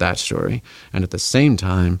communicate that story, and at the same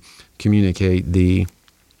time communicate the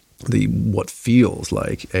what feels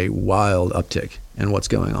like a wild uptick in what's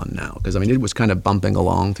going on now. Because I mean, it was kind of bumping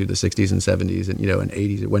along through the 60s and 70s and and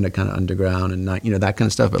 80s. It went kind of underground and that kind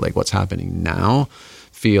of stuff. But like what's happening now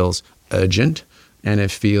feels urgent. And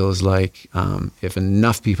it feels like if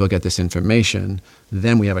enough people get this information,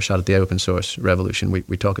 then we have a shot at the open source revolution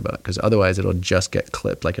we talk about. Because otherwise it'll just get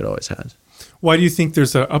clipped like it always has. Why do you think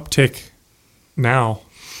there's an uptick now?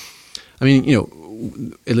 I mean,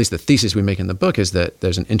 at least the thesis we make in the book is that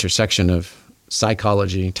there's an intersection of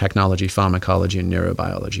psychology, technology, pharmacology, and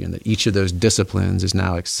neurobiology, and that each of those disciplines is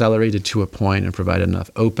now accelerated to a point and provided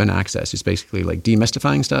enough open access. It's basically like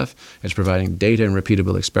demystifying stuff. It's providing data and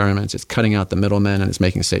repeatable experiments. It's cutting out the middlemen, and it's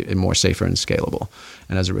making it more safer and scalable.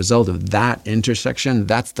 And as a result of that intersection,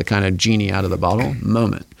 that's the kind of genie out of the bottle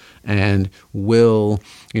moment. And will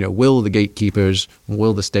the gatekeepers,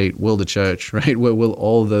 will the state, will the church, right? Will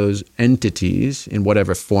all those entities, in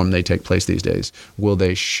whatever form they take place these days, will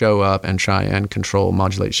they show up and try and control,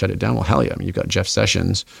 modulate, shut it down? Well, hell yeah. I mean, you've got Jeff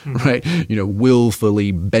Sessions, right?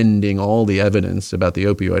 Willfully bending all the evidence about the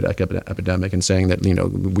opioid epidemic and saying that,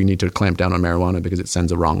 we need to clamp down on marijuana because it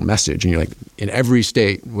sends a wrong message. And you're like, in every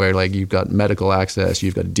state where like you've got medical access,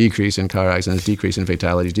 you've got a decrease in car accidents, decrease in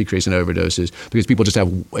fatalities, decrease in overdoses, because people just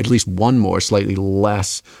have at least one more slightly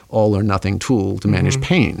less all or nothing tool to manage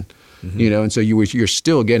pain. And so you're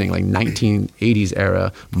still getting like 1980s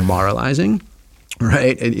era moralizing,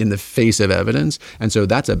 right, in the face of evidence. And so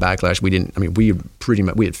that's a backlash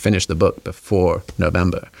we had finished the book before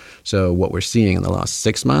November. So what we're seeing in the last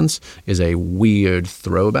 6 months is a weird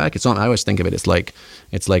throwback. I always think of it, it's like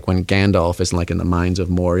when Gandalf is like in the mines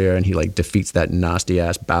of Moria and he like defeats that nasty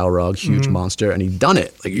ass Balrog, huge monster, and he's done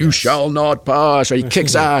it. Like, you shall not pass, right? He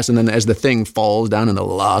kicks ass, and then as the thing falls down in the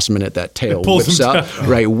last minute, that tail whips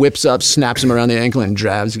up, snaps him around the ankle and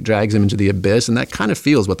drags him into the abyss. And that kind of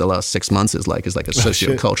feels what the last 6 months is like a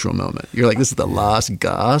sociocultural moment. You're like, this is the last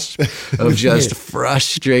gasp of just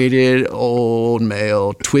frustrated old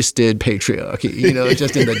male twisted patriarchy,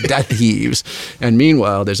 just in the death heaves. And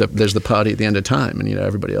meanwhile, there's the party at the end of time, and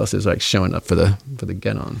everybody else is like showing up for the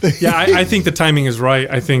get on. Yeah, I think the timing is right.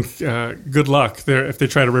 I think good luck if they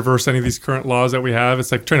try to reverse any of these current laws that we have.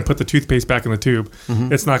 It's like trying to put the toothpaste back in the tube.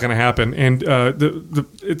 It's not going to happen. And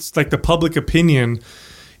it's like the public opinion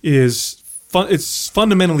is it's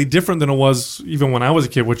fundamentally different than it was even when I was a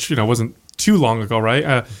kid, which wasn't too long ago,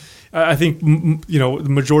 right? I think the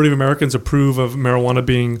majority of Americans approve of marijuana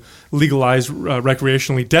being legalized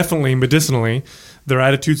recreationally, definitely medicinally. Their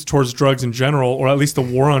attitudes towards drugs in general, or at least the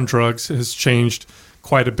war on drugs, has changed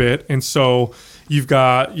quite a bit. And so you've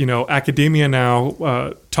got academia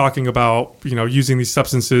now talking about using these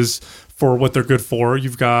substances for what they're good for.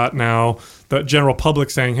 You've got now the general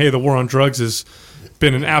public saying, hey, the war on drugs has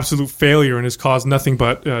been an absolute failure and has caused nothing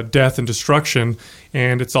but death and destruction,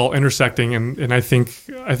 and it's all intersecting. And I think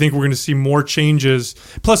we're going to see more changes.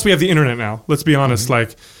 Plus, we have the internet now. Let's be honest.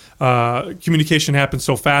 Communication happens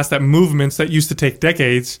so fast that movements that used to take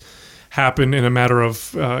decades happen in a matter of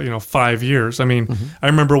 5 years. I mean, I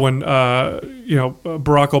remember when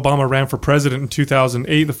Barack Obama ran for president in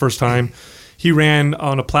 2008 the first time. He ran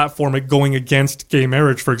on a platform going against gay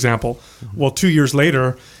marriage, for example. Well, 2 years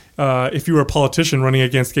later, if you were a politician running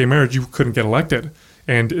against gay marriage, you couldn't get elected.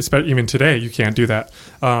 And even today, you can't do that.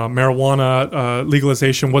 Marijuana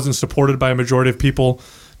legalization wasn't supported by a majority of people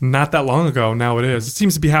not that long ago. Now it is. It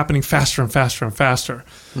seems to be happening faster and faster and faster.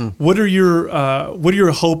 What are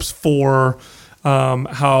your hopes for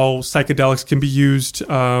how psychedelics can be used?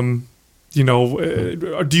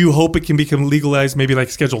 Do you hope it can become legalized, maybe like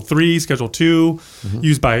Schedule 3, Schedule 2,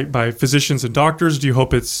 used by physicians and doctors? Do you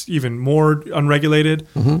hope it's even more unregulated?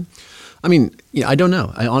 I mean, I don't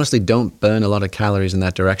know. I honestly don't burn a lot of calories in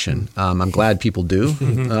that direction. I'm glad people do.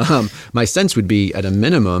 My sense would be, at a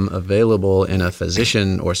minimum, available in a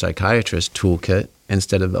physician or psychiatrist toolkit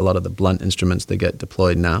instead of a lot of the blunt instruments that get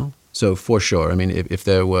deployed now. So for sure, I mean, if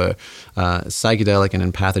there were psychedelic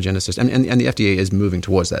and empathogen assist, and the FDA is moving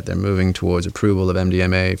towards that. They're moving towards approval of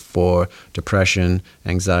MDMA for depression,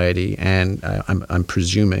 anxiety, and I'm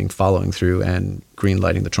presuming following through and green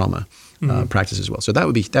lighting the trauma practice as well. So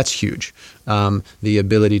that's huge. The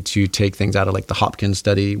ability to take things out of like the Hopkins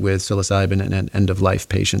study with psilocybin and end-of-life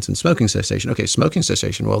patients and smoking cessation. Okay, smoking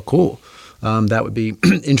cessation, well, cool. That would be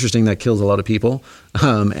interesting. That kills a lot of people.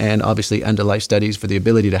 And obviously end-of-life studies for the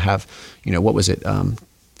ability to have,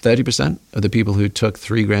 30% of the people who took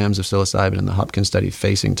 3 grams of psilocybin in the Hopkins study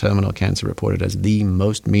facing terminal cancer reported as the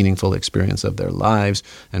most meaningful experience of their lives.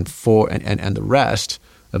 And the rest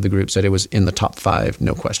of the group said it was in the top 5,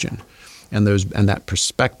 no question. And that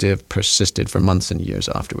perspective persisted for months and years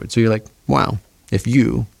afterwards. So you're like, wow, if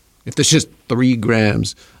there's just 3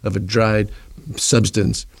 grams of a dried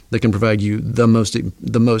substance that can provide you the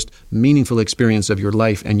most meaningful experience of your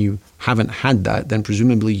life, and you haven't had that, then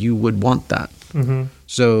presumably you would want that.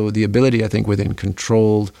 So the ability, I think, within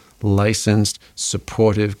controlled, licensed,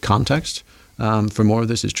 supportive context for more of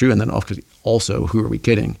this is true. And then also, who are we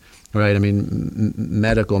kidding, right? I mean,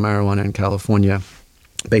 medical marijuana in California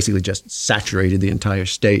basically just saturated the entire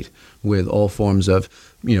state with all forms of,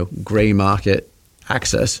 gray market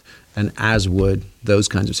access, and as would those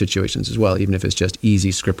kinds of situations as well. Even if it's just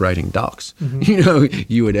easy script writing docs,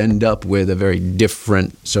 you would end up with a very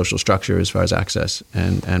different social structure as far as access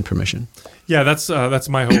and permission. Yeah, that's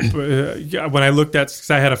my hope. When I looked at,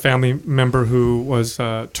 because I had a family member who was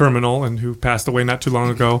terminal and who passed away not too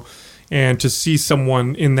long ago, and to see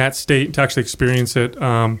someone in that state to actually experience it,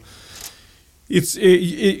 from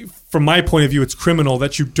my point of view, it's criminal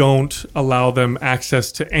that you don't allow them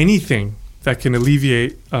access to anything that can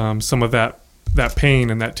alleviate some of that pain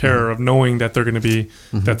and that terror of knowing that they're going to be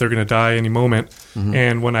that they're going to die any moment.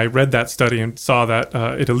 And when I read that study and saw that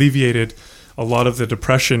it alleviated a lot of the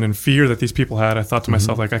depression and fear that these people had, I thought to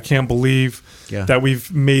myself, like, I can't believe that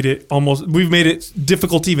we've made it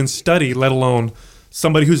difficult to even study, let alone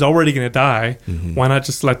somebody who's already going to die. Why not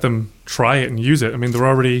just let them try it and use it? I mean, they're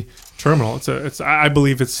already terminal. I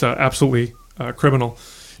believe it's absolutely criminal.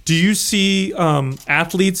 Do you see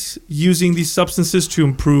athletes using these substances to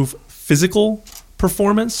improve physical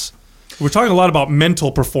performance? We're talking a lot about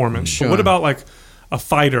mental performance, but what about like a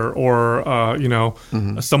fighter or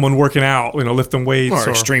someone working out, lifting weights or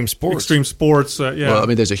extreme sports? Well, I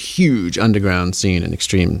mean, there's a huge underground scene in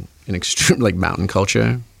extreme like mountain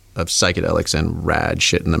culture of psychedelics and rad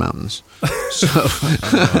shit in the mountains. So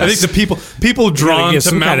I think the people drawn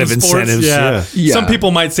to mountain kind of sports, incentives. Some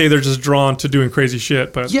people might say they're just drawn to doing crazy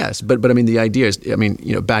shit, but yes, but I mean, the idea is, I mean,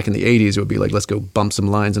 back in the 80s, it would be like, let's go bump some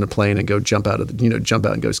lines in a plane and go jump out and go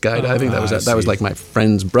skydiving. That was like my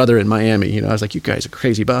friend's brother in Miami. I was like, you guys are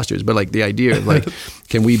crazy bastards. But like the idea of like,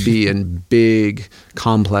 can we be in big,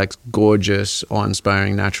 complex, gorgeous,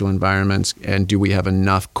 awe-inspiring natural environments, and do we have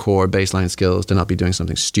enough core baseline skills to not be doing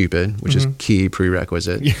something stupid, which is key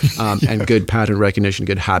prerequisite, and good pattern recognition,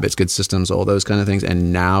 good habits, good systems, all those kind of things.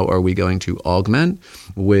 And now are we going to augment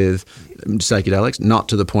with psychedelics, not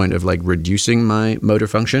to the point of like reducing my motor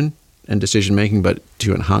function and decision making, but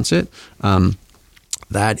to enhance it?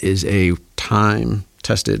 That is a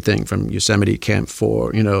time-tested thing, from Yosemite Camp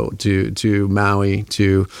 4, to Maui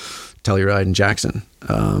to Telluride and Jackson.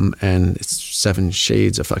 And it's 7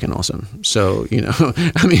 shades of fucking awesome. So,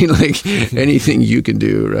 I mean, like, anything you can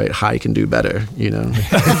do, right? High can do better,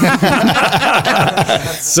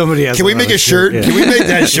 Somebody has. Can we make a shirt? Yeah. Can we make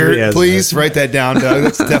that shirt, please? Write that down, Doug.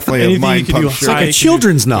 That's definitely a mind pump shirt. Like a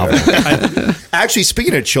children's novel. Actually,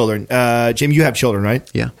 speaking of children, Jim, you have children, right?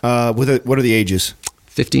 Yeah. What are the ages?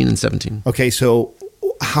 15 and 17. Okay, so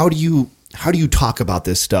how do you talk about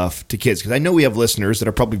this stuff to kids? Because I know we have listeners that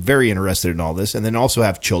are probably very interested in all this, and then also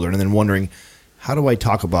have children, and then wondering, how do I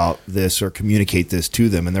talk about this or communicate this to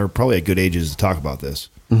them? And they're probably at good ages to talk about this.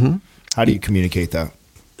 How do you communicate that?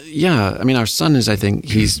 Yeah, I mean, our son is, I think,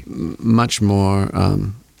 he's much more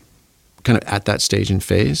kind of at that stage and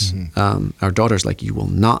phase. Our daughter's like, you will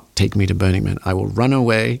not take me to Burning Man. I will run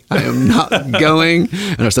away. I am not going.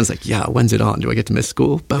 And our son's like, yeah, when's it on? Do I get to miss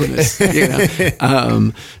school? Bonus.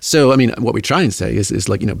 So, I mean, what we try and say is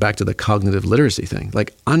like, back to the cognitive literacy thing,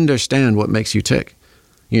 like, understand what makes you tick.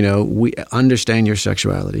 We understand your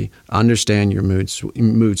sexuality, understand your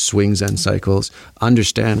mood swings and cycles,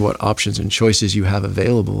 understand what options and choices you have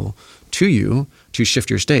available to you to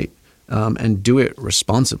shift your state. And do it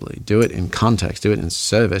responsibly, do it in context, do it in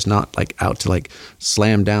service, not like out to like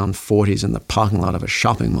slam down 40s in the parking lot of a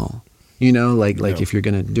shopping mall. If you're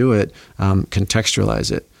going to do it,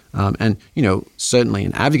 contextualize it. And, certainly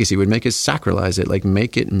in advocacy would make us sacralize it, like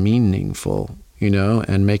make it meaningful,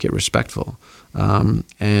 and make it respectful.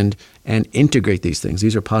 And integrate these things.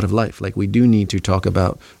 These are part of life. Like, we do need to talk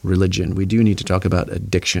about religion. We do need to talk about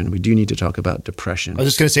addiction. We do need to talk about depression. I was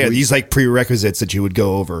just going to say, are these like prerequisites that you would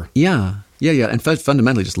go over? Yeah. And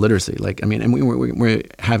fundamentally just literacy. Like, I mean, and we're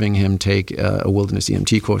having him take a wilderness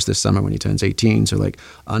EMT course this summer when he turns 18. So like,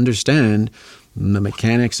 understand the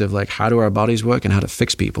mechanics of like, how do our bodies work and how to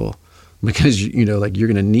fix people. Because, like, you're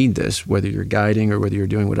going to need this, whether you're guiding or whether you're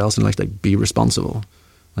doing what else, and like be responsible.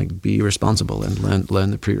 Like, be responsible and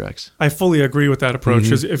learn the prereqs. I fully agree with that approach.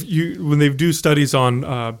 Because when they do studies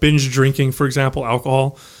on binge drinking, for example,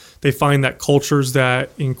 alcohol, they find that cultures that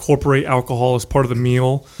incorporate alcohol as part of the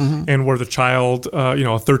meal, and where the child,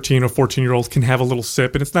 a 13 or 14-year-old can have a little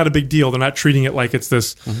sip, and it's not a big deal. They're not treating it like it's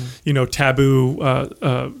this,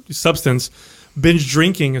 taboo substance. Binge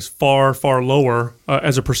drinking is far, far lower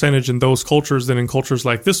as a percentage in those cultures than in cultures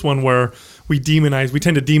like this one, where we tend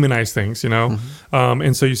to demonize things,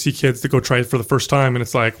 and so you see kids that go try it for the first time, and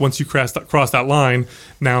it's like, once you cross that line,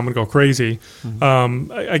 now I'm gonna go crazy.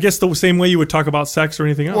 I guess the same way you would talk about sex or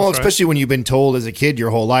anything else. Well, especially when you've been told as a kid your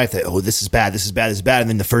whole life that, this is bad, this is bad, this is bad, and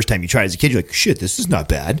then the first time you try it as a kid, you're like, shit, this is not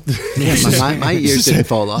bad. Yeah, my ears didn't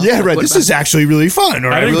fall off. Yeah, right. This is actually really fun.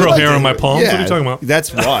 Or I didn't grow hair on my palms. Yeah, what are you talking about?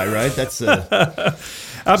 That's why, right? That's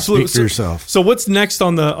Speak absolutely. for yourself. So what's next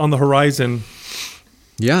on the horizon?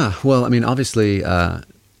 Yeah, well, I mean, obviously,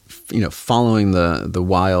 following the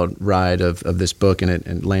wild ride of this book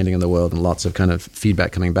and landing in the world, and lots of kind of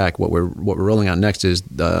feedback coming back, what we're rolling out next is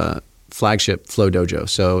the flagship Flow Dojo,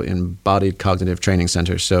 so embodied cognitive training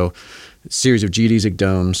center. So series of geodesic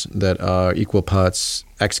domes that are equal parts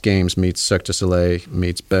X Games meets Cirque du Soleil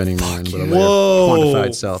meets Burning Man with a layer of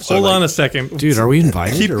quantified self. So Hold like, on a second. Dude, are we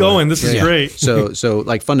invited? Keep or going. what? This is great. So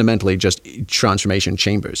like fundamentally just transformation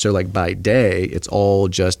chambers. So like by day, it's all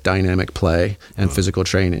just dynamic play and physical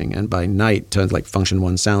training. And by night, turns like Function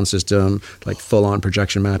 1 sound system, like full on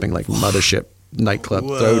projection mapping, like Mothership nightclub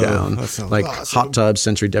throwdown, like hot tub,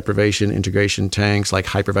 sensory deprivation, integration tanks, like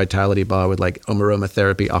hyper vitality bar with like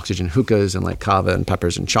aromatherapy, oxygen hookahs, and like kava and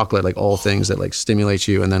peppers and chocolate, like all things that like stimulate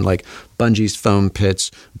you. And then like bungees, foam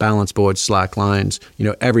pits, balance boards, slack lines,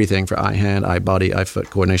 everything for eye hand, eye body, eye foot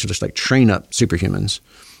coordination, just like train up superhumans.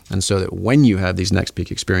 And so that when you have these next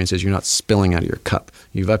peak experiences, you're not spilling out of your cup.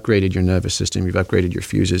 You've upgraded your nervous system, you've upgraded your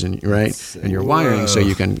fuses, and your wiring, so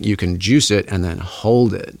you can juice it and then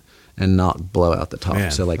hold it and not blow out the top.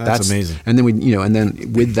 Man, so like that's amazing. And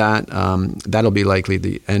then with that, that'll be likely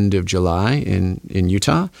the end of July in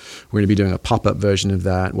Utah. We're going to be doing a pop-up version of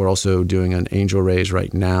that. We're also doing an Angel Raise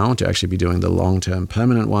right now to actually be doing the long-term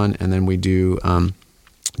permanent one. And then we do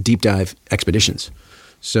deep dive expeditions.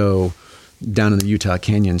 So down in the Utah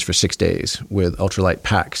canyons for 6 days with ultralight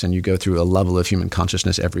packs, and you go through a level of human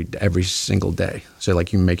consciousness every single day. So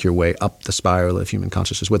like you make your way up the spiral of human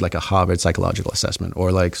consciousness with like a Harvard psychological assessment,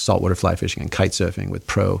 or like saltwater fly fishing and kite surfing with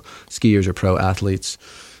pro skiers or pro athletes,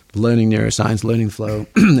 learning neuroscience, learning flow,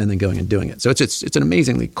 and then going and doing it. So it's an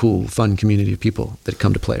amazingly cool, fun community of people that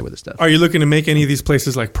come to play with this stuff. Are you looking to make any of these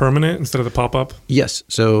places like permanent instead of the pop-up? Yes.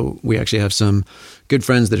 So we actually have some good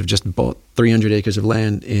friends that have just bought 300 acres of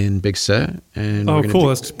land in Big Sur. And Oh, cool.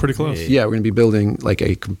 That's pretty close. Yeah, we're going to be building like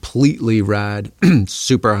a completely rad,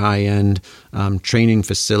 super high-end training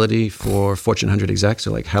facility for Fortune 100 execs.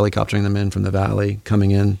 So like helicoptering them in from the valley,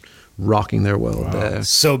 coming in, rocking their world there.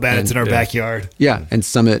 So bad it's in our backyard. Yeah, and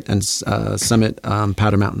Summit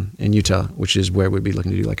Powder Mountain in Utah, which is where we'd be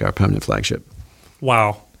looking to do like our permanent flagship.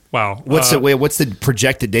 Wow. What's the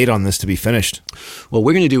projected date on this to be finished? Well,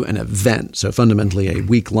 we're going to do an event, so fundamentally a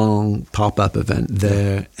week-long pop-up event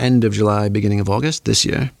there, end of July, beginning of August this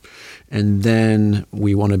year. And then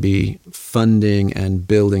we want to be funding and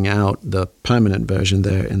building out the permanent version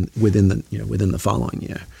there within the following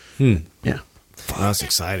year. Yeah. That's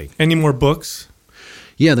exciting. Any more books?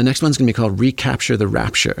 Yeah, the next one's going to be called Recapture the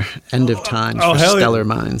Rapture, End of Times for Stellar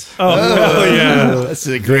Minds. Oh, hell yeah. That's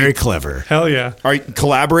Very clever. Hell yeah. Are you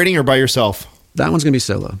collaborating or by yourself? That one's going to be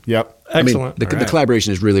solo. Yep. Excellent. I mean, the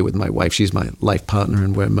collaboration is really with my wife. She's my life partner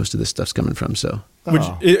and where most of this stuff's coming from. So,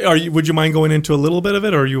 Would you mind going into a little bit of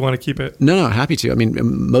it, or you want to keep it? no, happy to. I mean,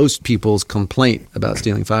 most people's complaint about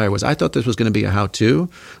Stealing Fire was, I thought this was going to be a how-to.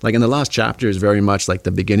 Like in the last chapter is very much like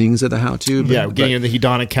the beginnings of the how-to. Yeah, getting in the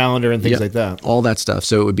hedonic calendar and things like that. All that stuff.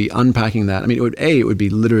 So it would be unpacking that. I mean, it would be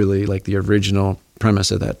literally like the original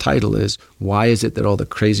premise of that title is, why is it that all the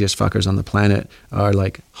craziest fuckers on the planet are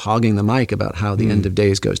like hogging the mic about how the end of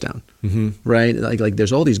days goes down? Right? Like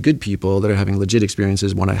there's all these good people that are having legit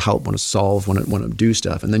experiences, want to help, want to solve, want to do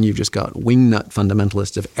stuff. And then you've just got wingnut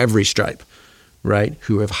fundamentalists of every stripe, right,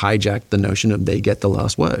 who have hijacked the notion of they get the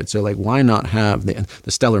last word. So like, why not have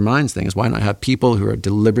the Stellar Minds thing is, why not have people who are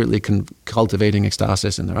deliberately cultivating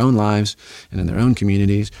ecstasis in their own lives and in their own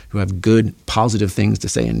communities, who have good, positive things to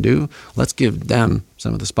say and do? Let's give them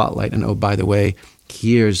some of the spotlight. And oh, by the way,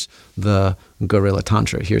 here's the Gorilla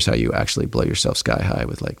Tantra. Here's how you actually blow yourself sky high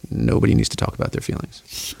with like, nobody needs to talk about their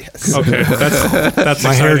feelings. Yes. Okay, that's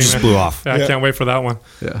My hair exciting, just man. blew off. Yeah, I can't wait for that one.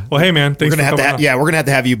 Yeah. Well, hey man, thanks We're gonna for have coming on. we're gonna have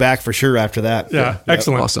to have you back for sure after that. Yeah,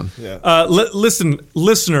 excellent. Awesome. Listen,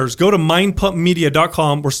 listeners, go to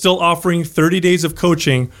mindpumpmedia.com. We're still offering 30 days of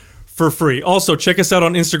coaching for free. Also, check us out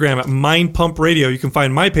on Instagram at Mind Pump Radio. You can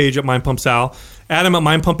find my page at Mind Pump Sal, Adam at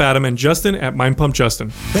Mind Pump Adam, and Justin at Mind Pump Justin.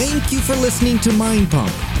 Thank you for listening to Mind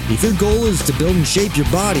Pump. If your goal is to build and shape your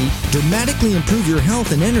body, dramatically improve your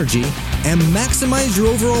health and energy, and maximize your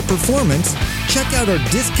overall performance, check out our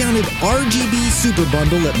discounted RGB Super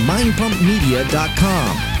Bundle at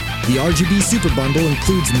mindpumpmedia.com. The RGB Super Bundle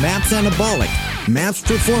includes MAPS Anabolic, MAPS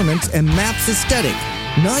Performance, and MAPS Aesthetic.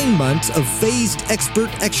 9 months of phased expert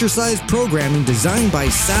exercise programming designed by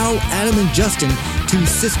Sal, Adam, and Justin to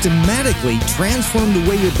systematically transform the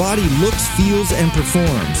way your body looks, feels, and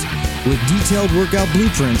performs. With detailed workout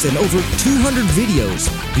blueprints and over 200 videos,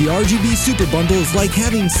 the RGB Super Bundle is like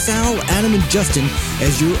having Sal, Adam, and Justin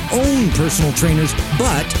as your own personal trainers,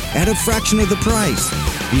 but at a fraction of the price.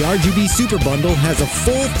 The RGB Super Bundle has a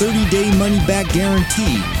full 30-day money-back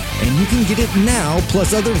guarantee, and you can get it now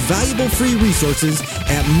plus other valuable free resources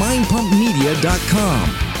at mindpumpmedia.com.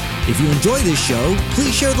 If you enjoy this show,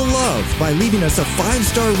 please share the love by leaving us a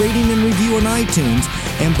 5-star rating and review on iTunes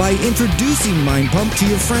and by introducing Mind Pump to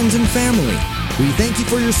your friends and family. We thank you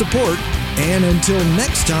for your support, and until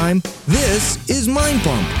next time, this is Mind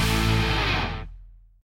Pump.